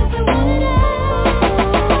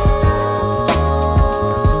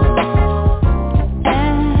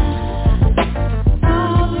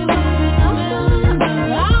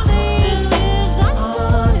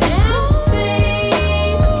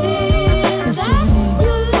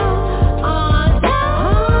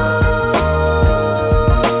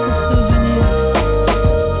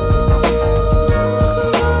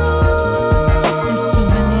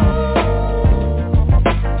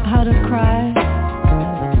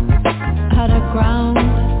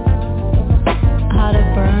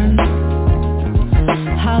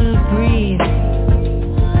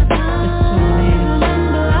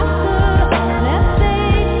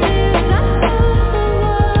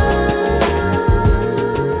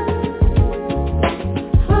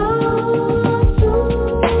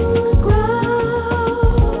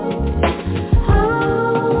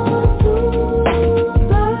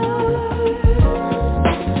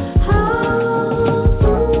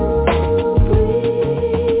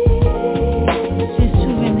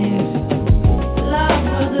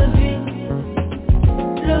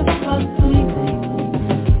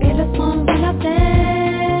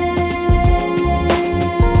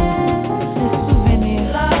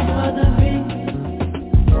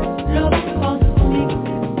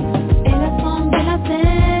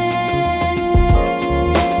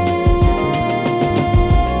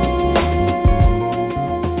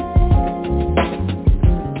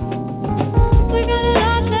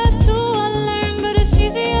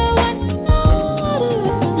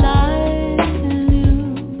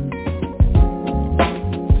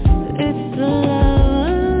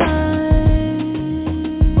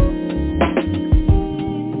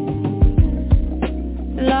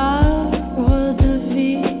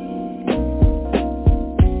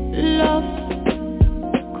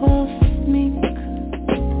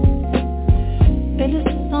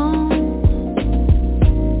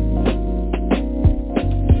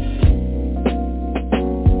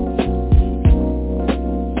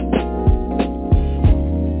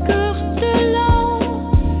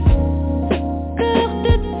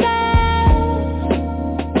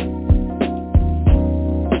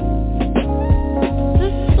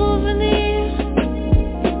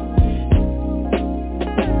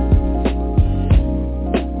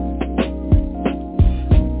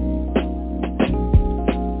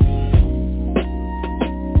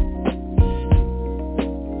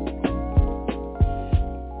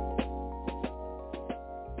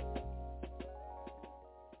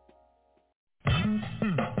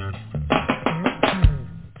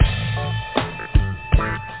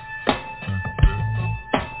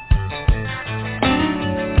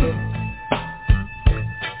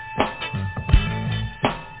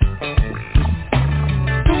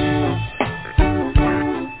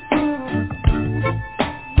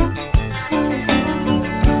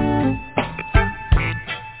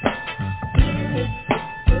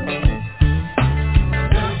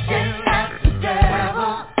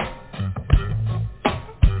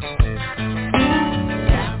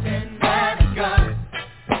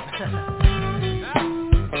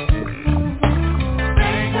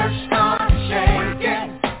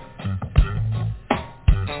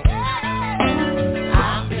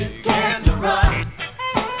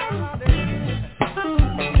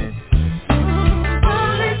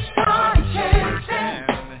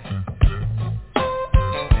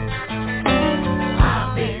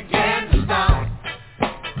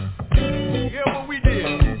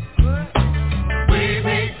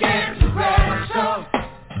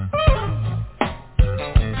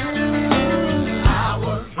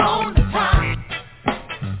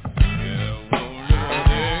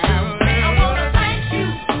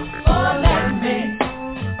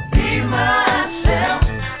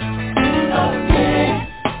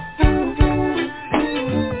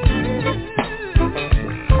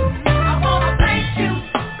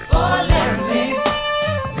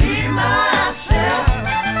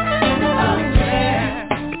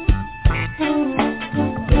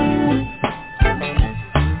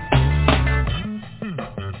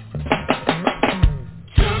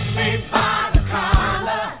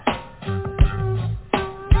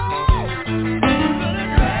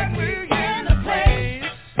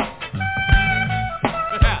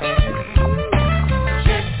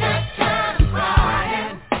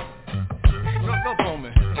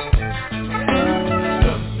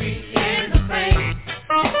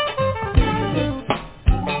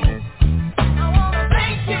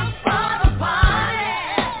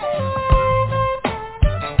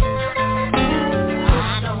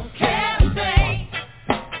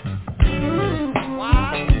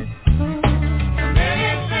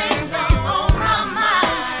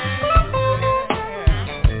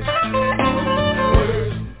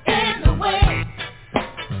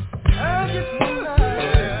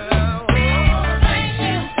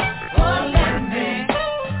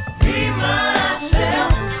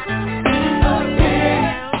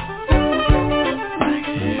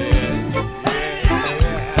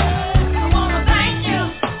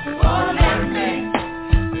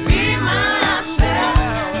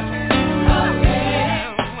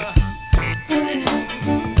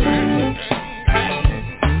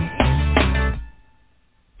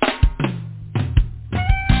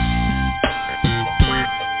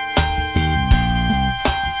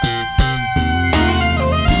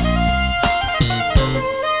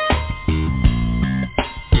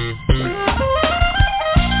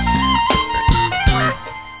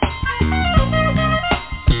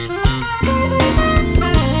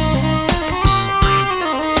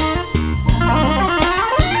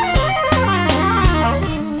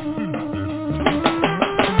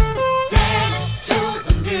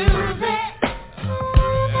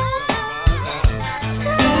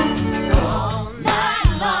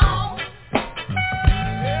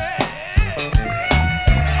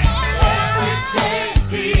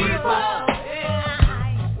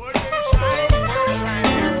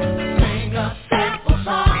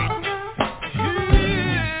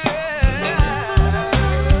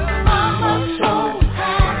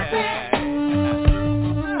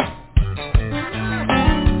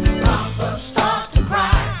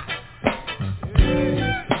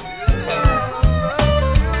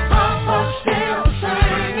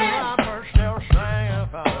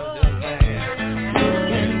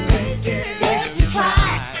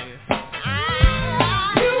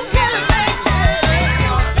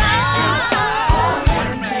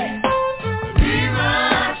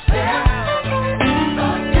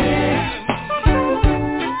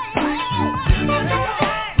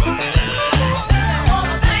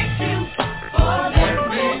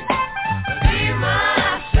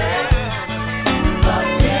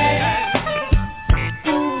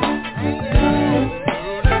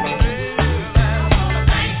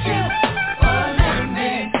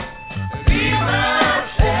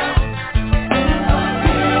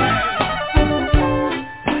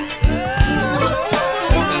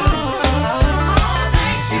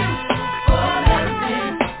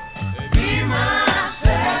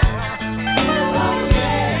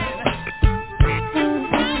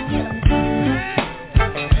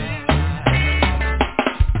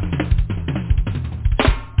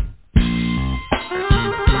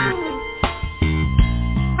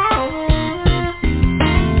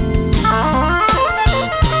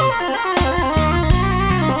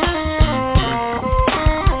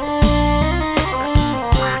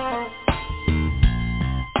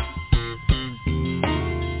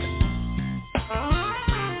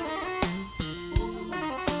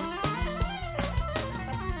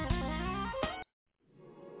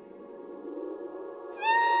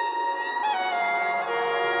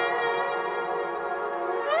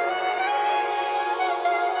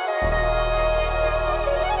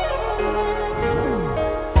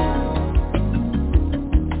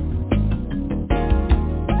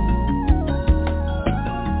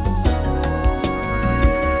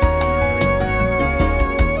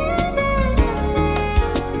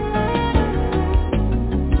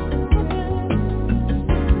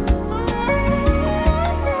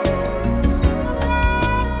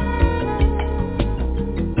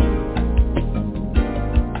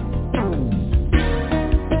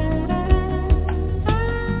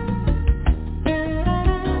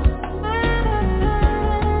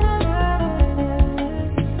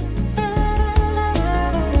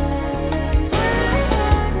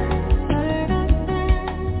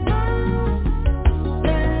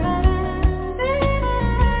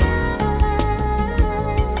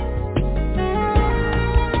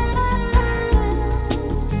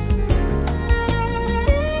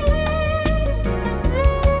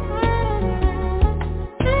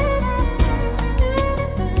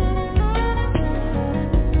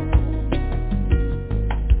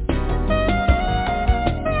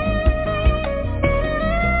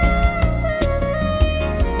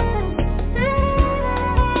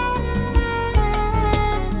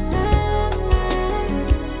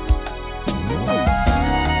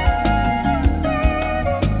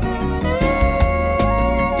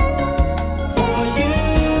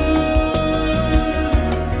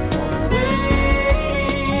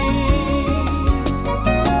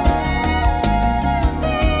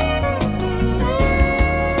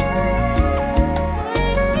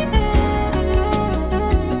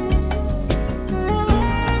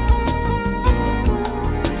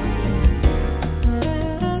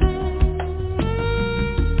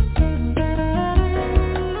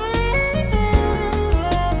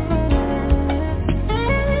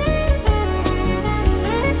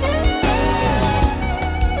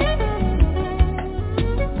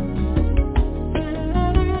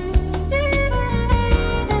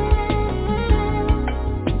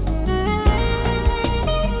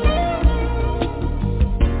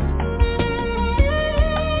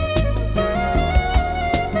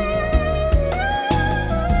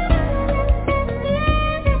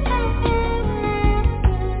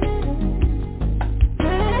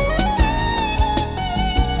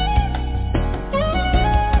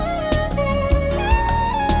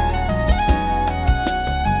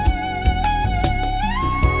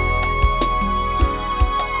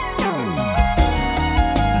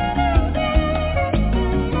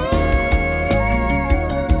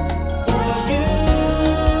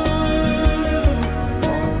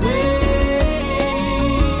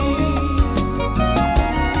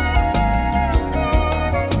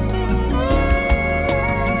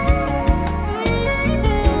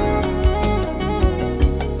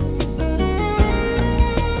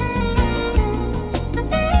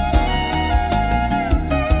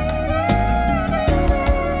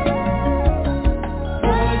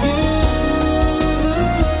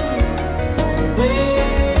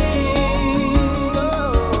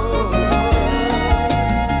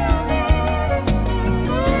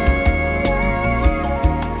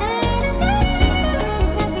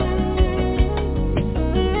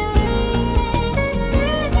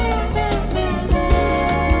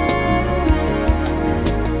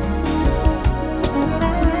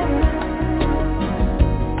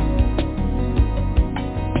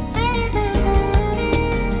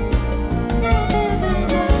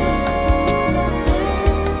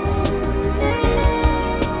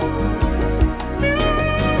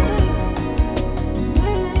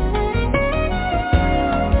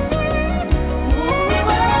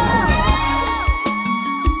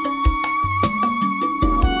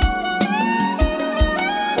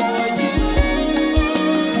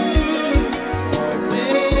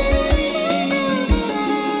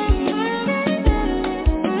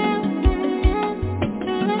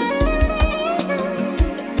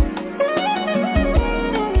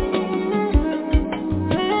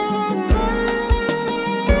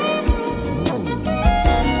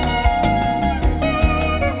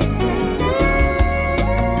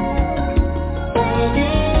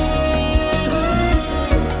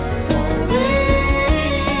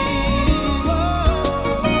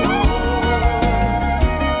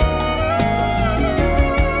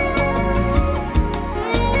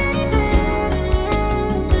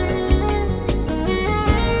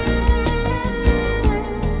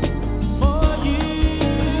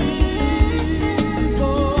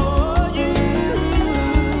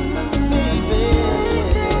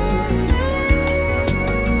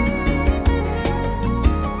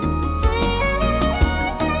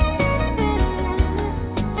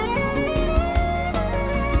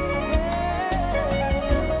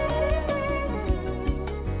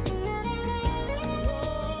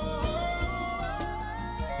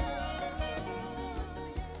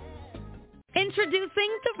 Introducing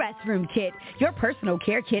the Restroom Kit, your personal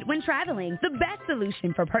care kit when traveling. The best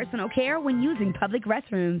solution for personal care when using public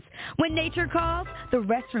restrooms. When nature calls, the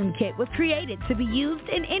Restroom Kit was created to be used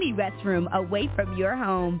in any restroom away from your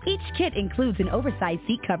home. Each kit includes an oversized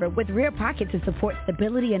seat cover with rear pocket to support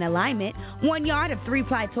stability and alignment, 1 yard of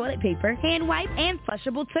 3-ply toilet paper, hand wipe, and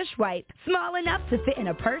flushable tush wipe. Small enough to fit in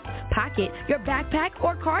a purse, pocket, your backpack,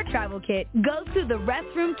 or car travel kit. Go to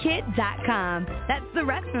therestroomkit.com. That's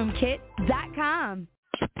therestroomkit.com. Yeah,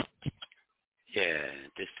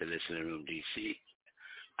 this is the Listening Room DC.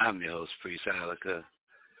 I'm your host, Priest Ilika.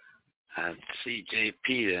 I see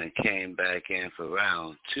JP then came back in for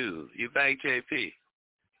round 2. You back, JP?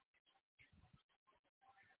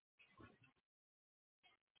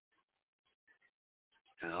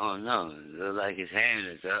 I don't know. It looks like his hand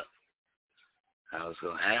is up. I was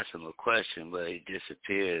going to ask him a question, but he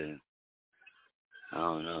disappeared. And I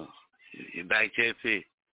don't know. You back, JP?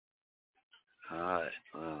 All right.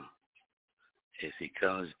 Well, if he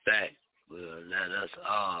comes back, will let us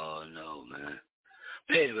all know, man.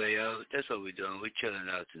 But anyway, yo, that's what we're doing. We're chilling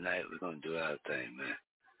out tonight. We're going to do our thing, man.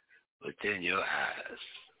 Within your eyes.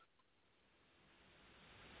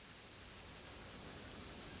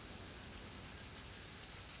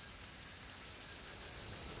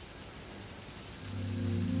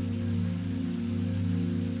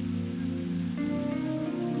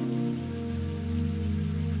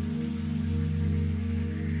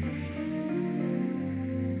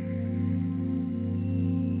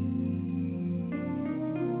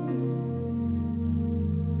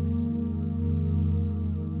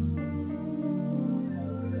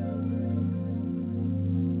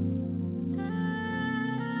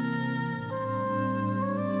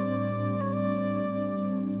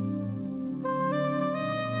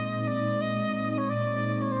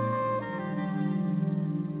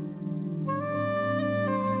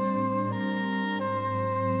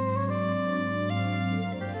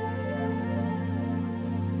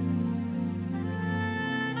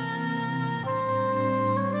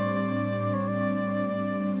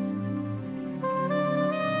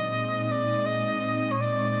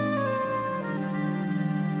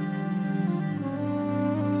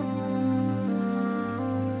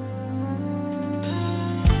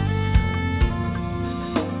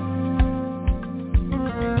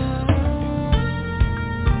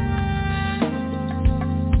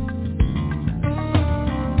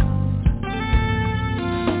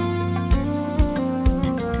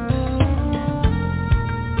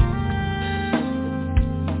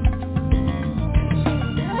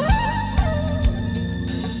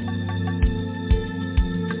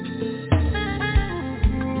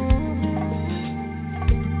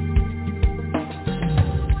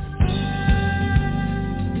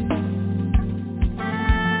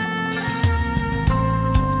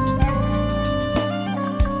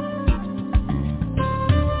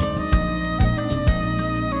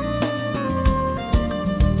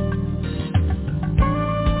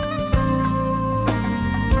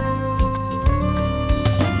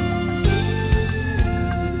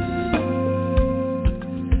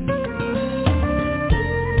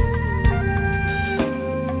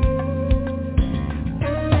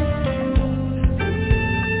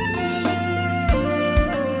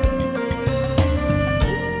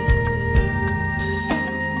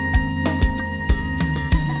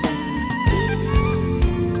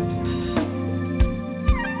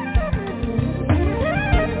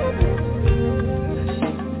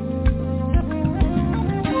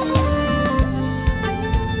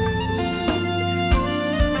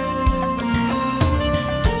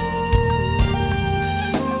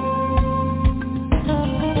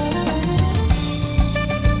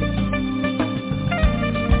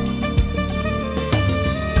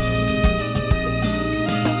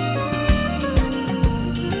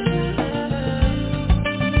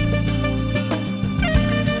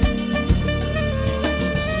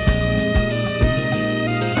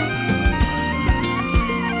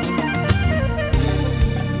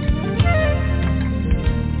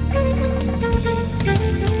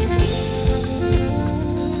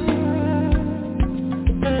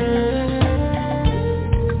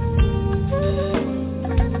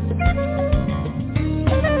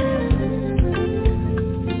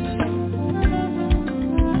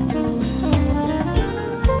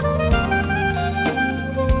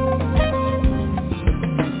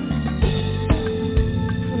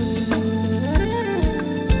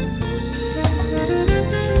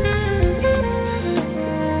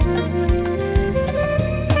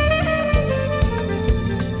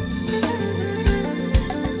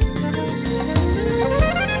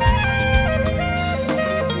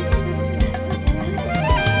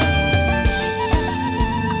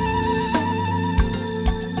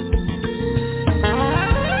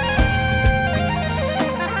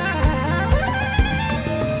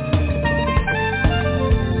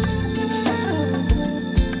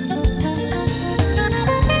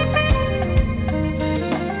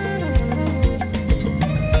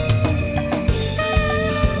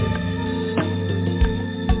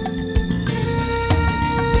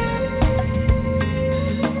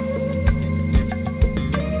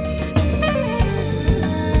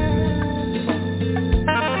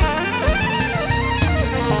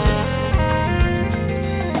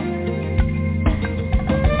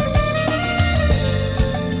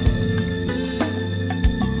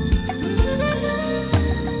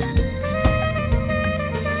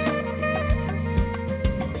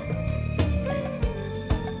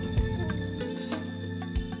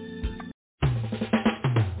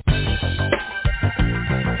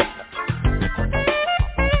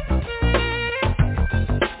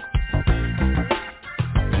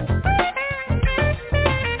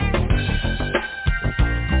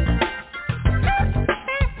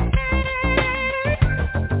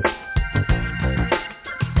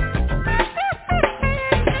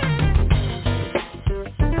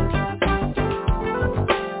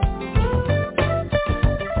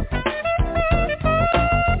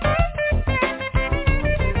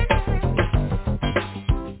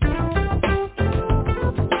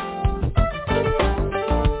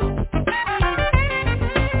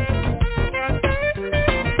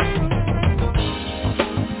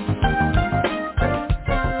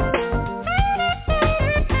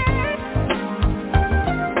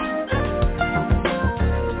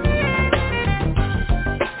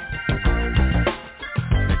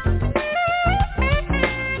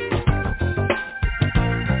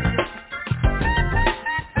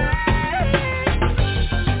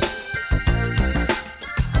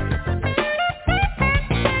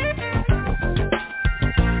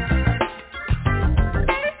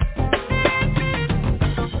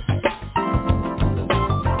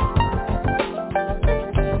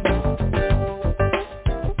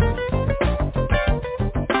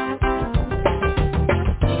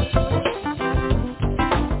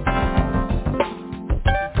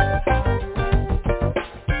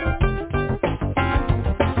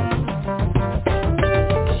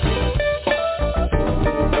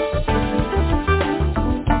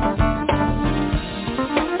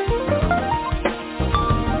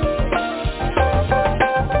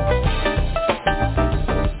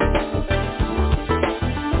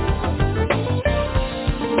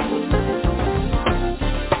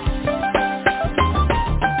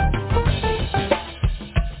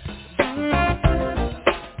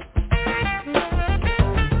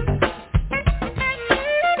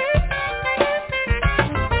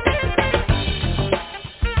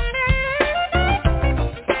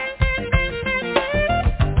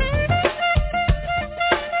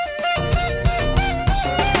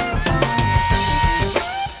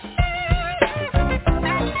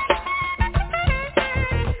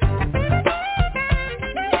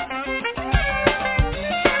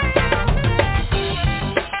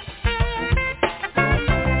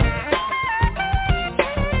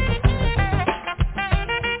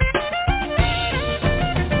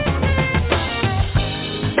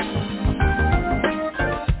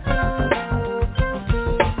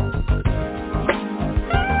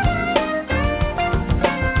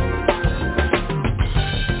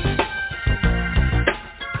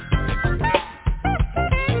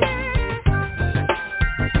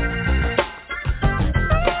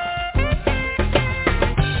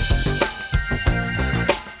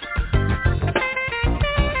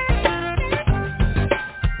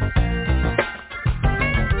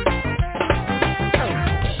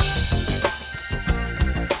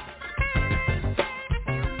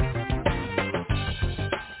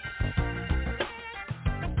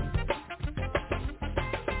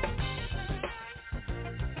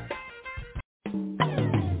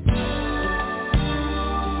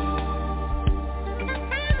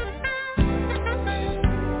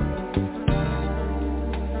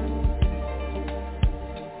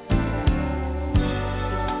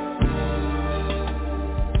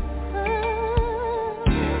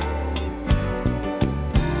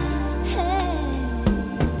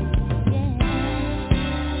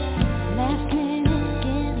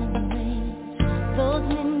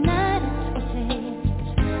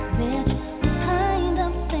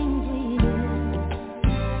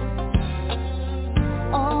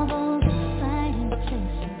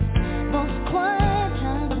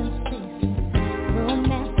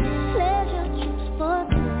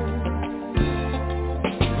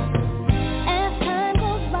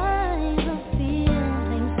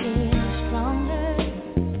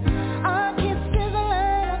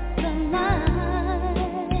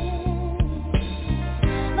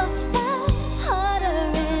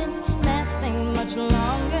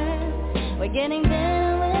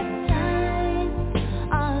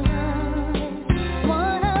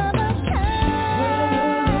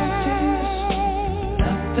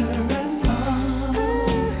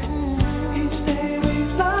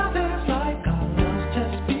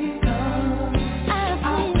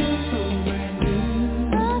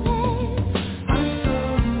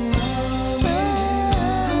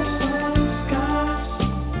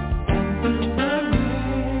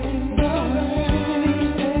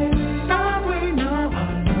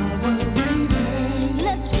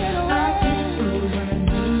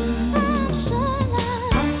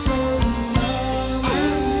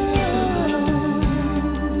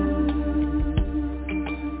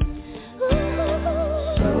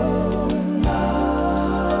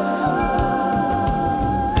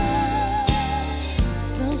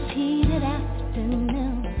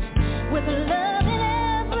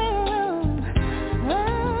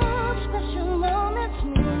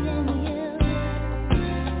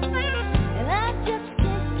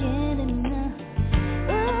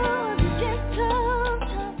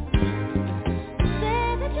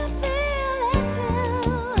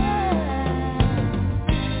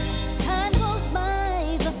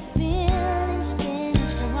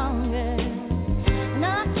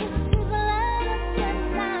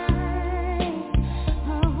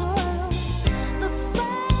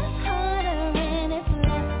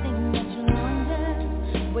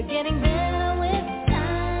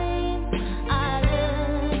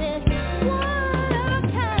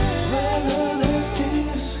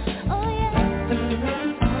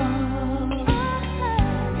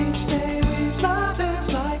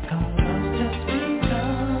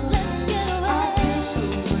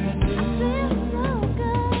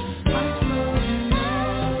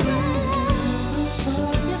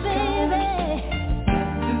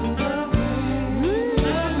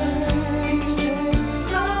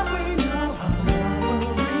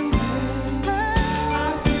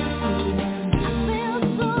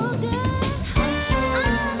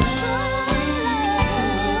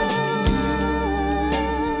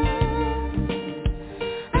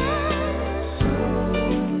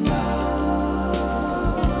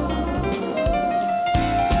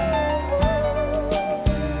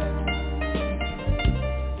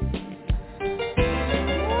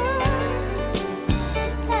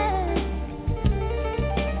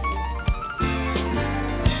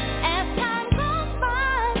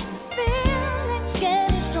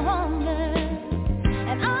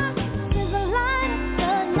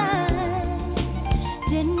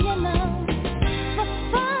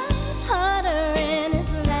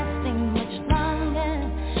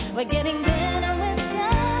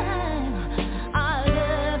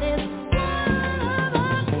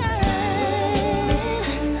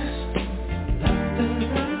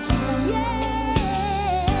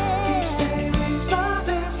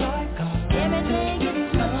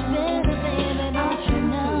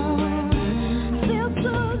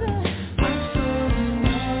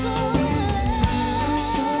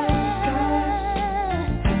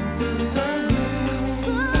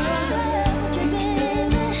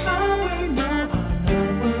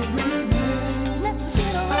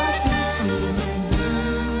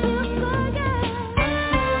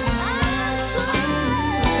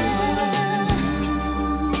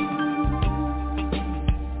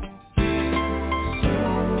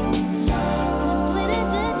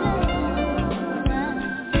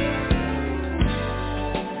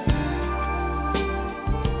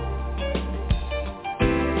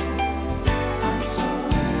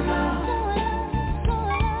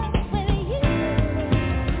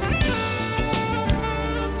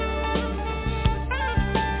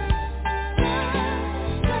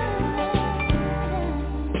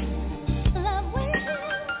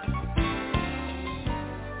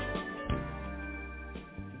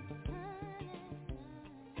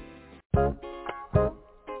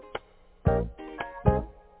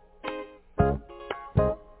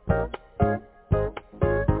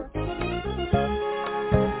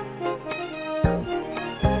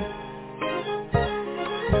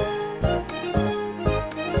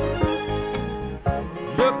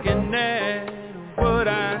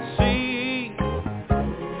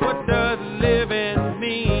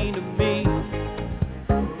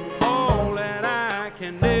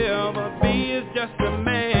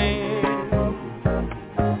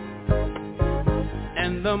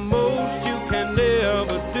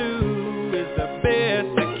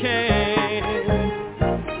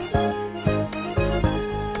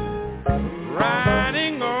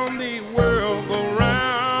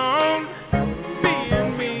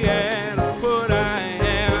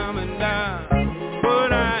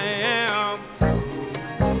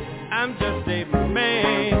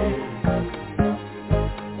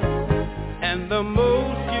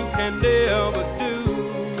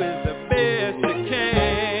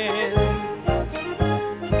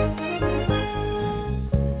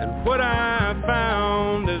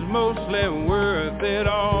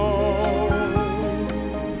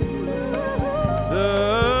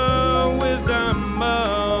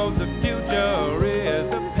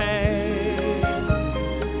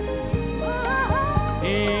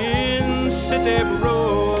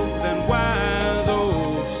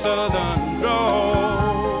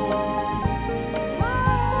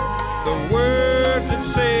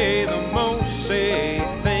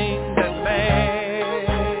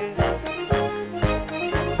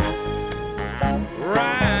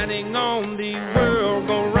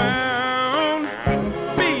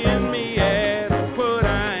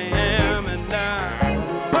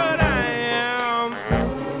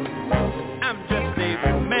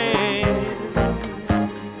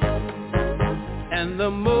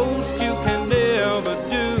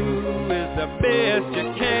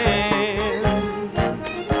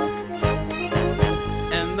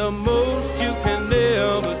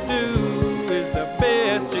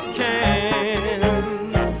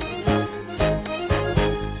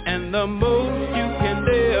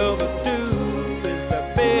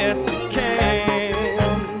 the best can.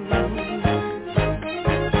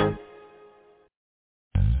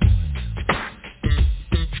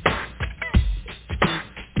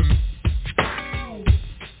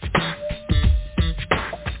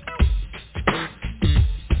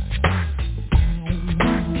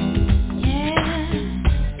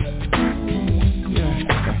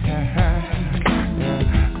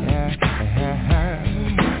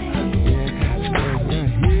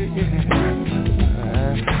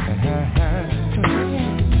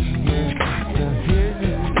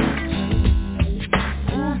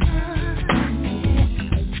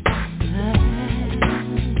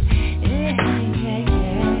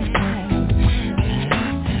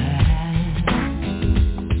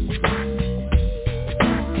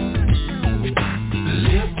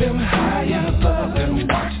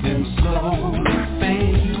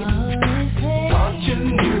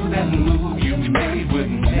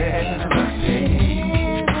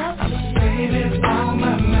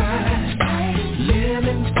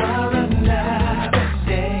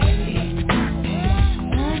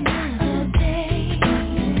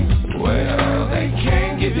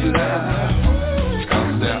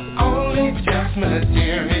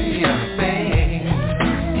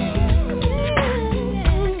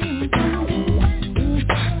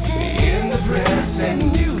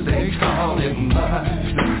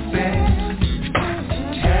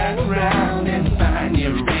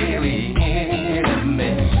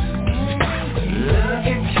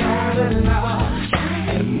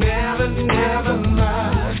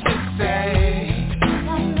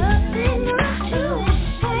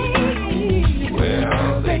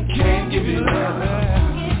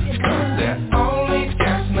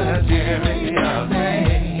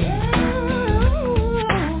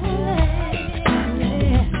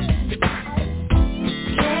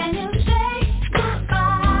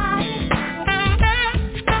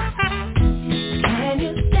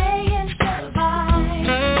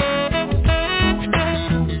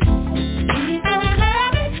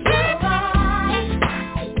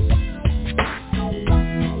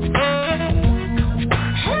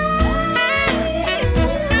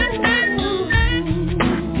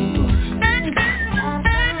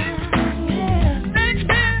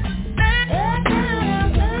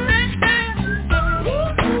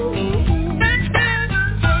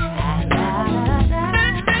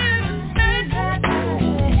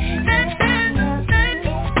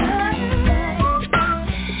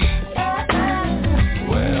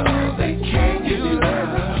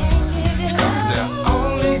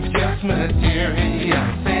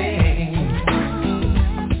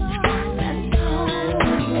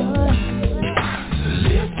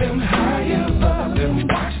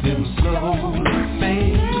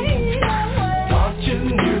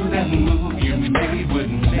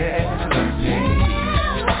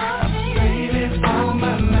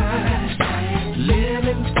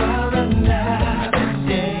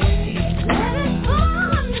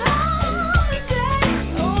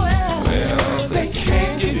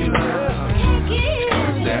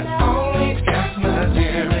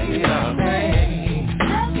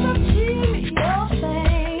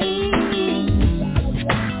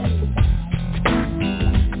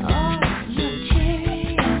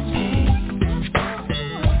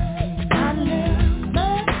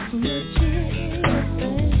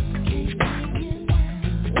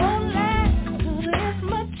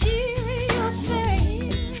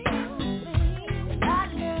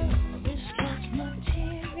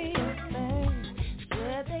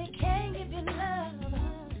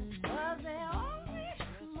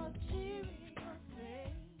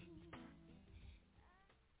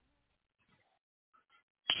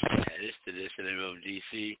 Listening Room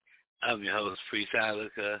DC. I'm your host, Priest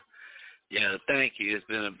Ilika. Yeah, thank you. It's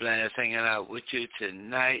been a blast hanging out with you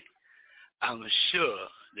tonight. I'm sure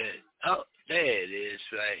that, there it is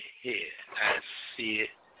right here. I see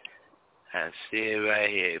it right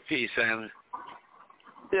here. Peace, family.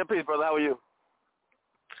 Yeah, peace, brother. How are you?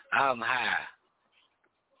 I'm high.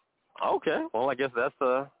 Okay. Well, I guess that's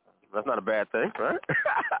not a bad thing, right?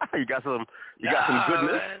 you got some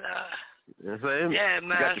goodness. Man, you know what I'm saying? Yeah, man.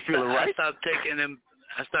 You got you feeling right? I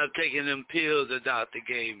stopped taking them pills the doctor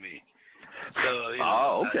gave me. So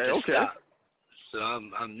okay. So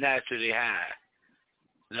I'm naturally high.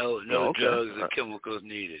 No drugs or chemicals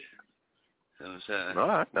needed. You know what I'm saying? All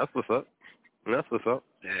right, that's what's up.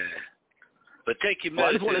 Yeah. But take your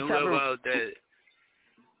medicine. Whoever out there,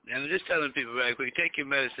 I'm just telling people right quick, take your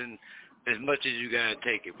medicine as much as you gotta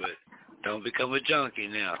take it, but don't become a junkie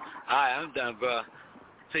now. All right, I'm done, bro.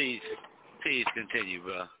 Please continue,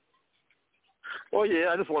 bro. Well, yeah,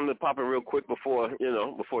 I just wanted to pop in real quick before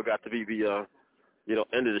it got to be the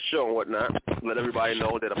end of the show and whatnot, let everybody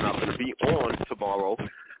know that I'm not going to be on tomorrow.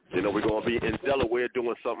 We're going to be in Delaware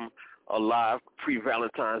doing something live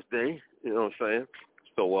pre-Valentine's Day. You know what I'm saying?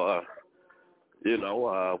 So,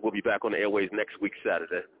 we'll be back on the airways next week,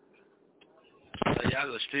 Saturday. So y'all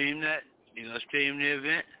going to stream that? You going to stream the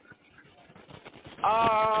event?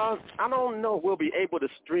 I don't know if we'll be able to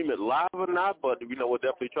stream it live or not, but, we'll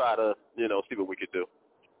definitely try to, see what we could do.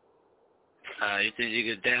 You think you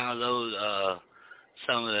could download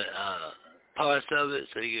some of the parts of it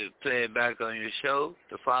so you could play it back on your show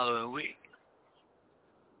the following week?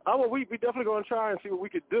 Well, we definitely going to try and see what we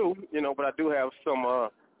could do, but I do have some,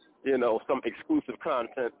 some exclusive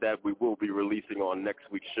content that we will be releasing on next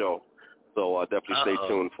week's show. So definitely stay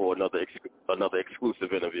tuned for another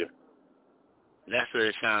exclusive interview. That's what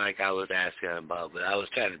it sounded like I was asking about, but I was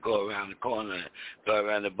trying to go around the corner and go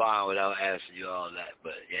around the barn without asking you all that.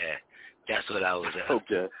 But, yeah, that's what I was asking.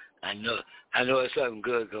 Okay. I know it's something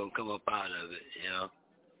good going to come up out of it,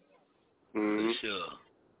 Mm-hmm. For sure.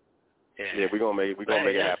 Yeah, we're gonna make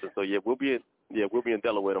it happen. So we'll be in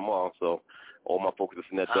Delaware tomorrow. So all my folks that's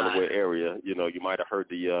in that Delaware area, you might have heard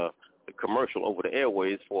the commercial over the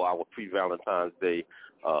airways for our pre-Valentine's Day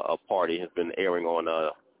party has been airing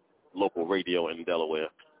on local radio in Delaware.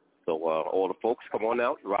 So all the folks, come on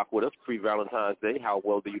out, rock with us pre-Valentine's Day. How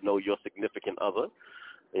well do you know your significant other?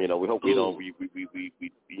 We hope we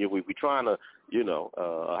trying to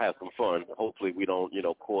have some fun. Hopefully we don't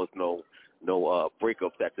cause no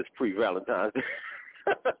breakups at this pre-Valentine's Day.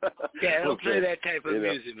 Yeah, don't play that type of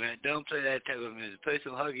music, man. Don't play that type of music. Play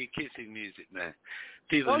some huggy kissy music, man.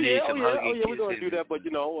 People need some huggy kissy. We're gonna do that, but we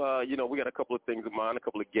got a couple of things in mind, a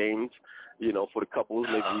couple of games, for the couples.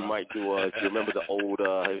 Maybe we might do. If you remember the old,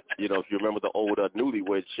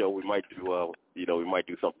 Newlywed show, we might do. We might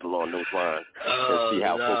do something along those lines and see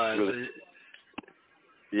how folks really.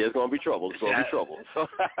 Yeah, it's gonna be trouble. It's gonna be trouble.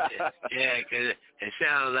 Yeah, because it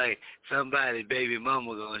sounds like somebody, baby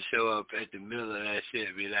mama, gonna show up at the middle of that shit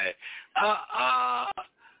and be like,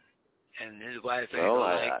 and his wife ain't gonna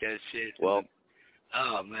like that shit. Well,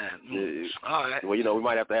 oh man. All right. Well, we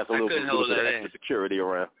might have to have a little bit of extra security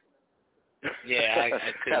around. Yeah,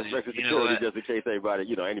 I couldn't. Extra security just in case anybody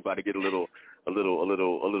get a little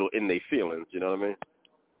in their feelings. You know what I mean?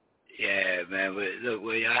 Yeah, man. But look,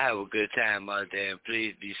 y'all have a good time out there, and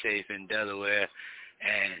please be safe in Delaware.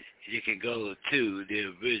 And you can go to the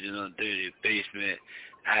original Dirty Basement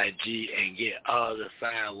IG and get all the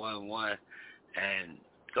 511 and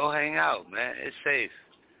go hang out, man. It's safe.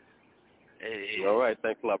 All right.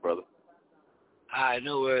 Thanks a lot, brother. All right,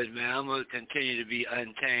 no worries, man. I'm going to continue to be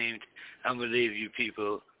untamed. I'm going to leave you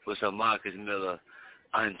people with some Marcus Miller,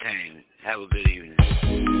 Untamed. Have a good evening.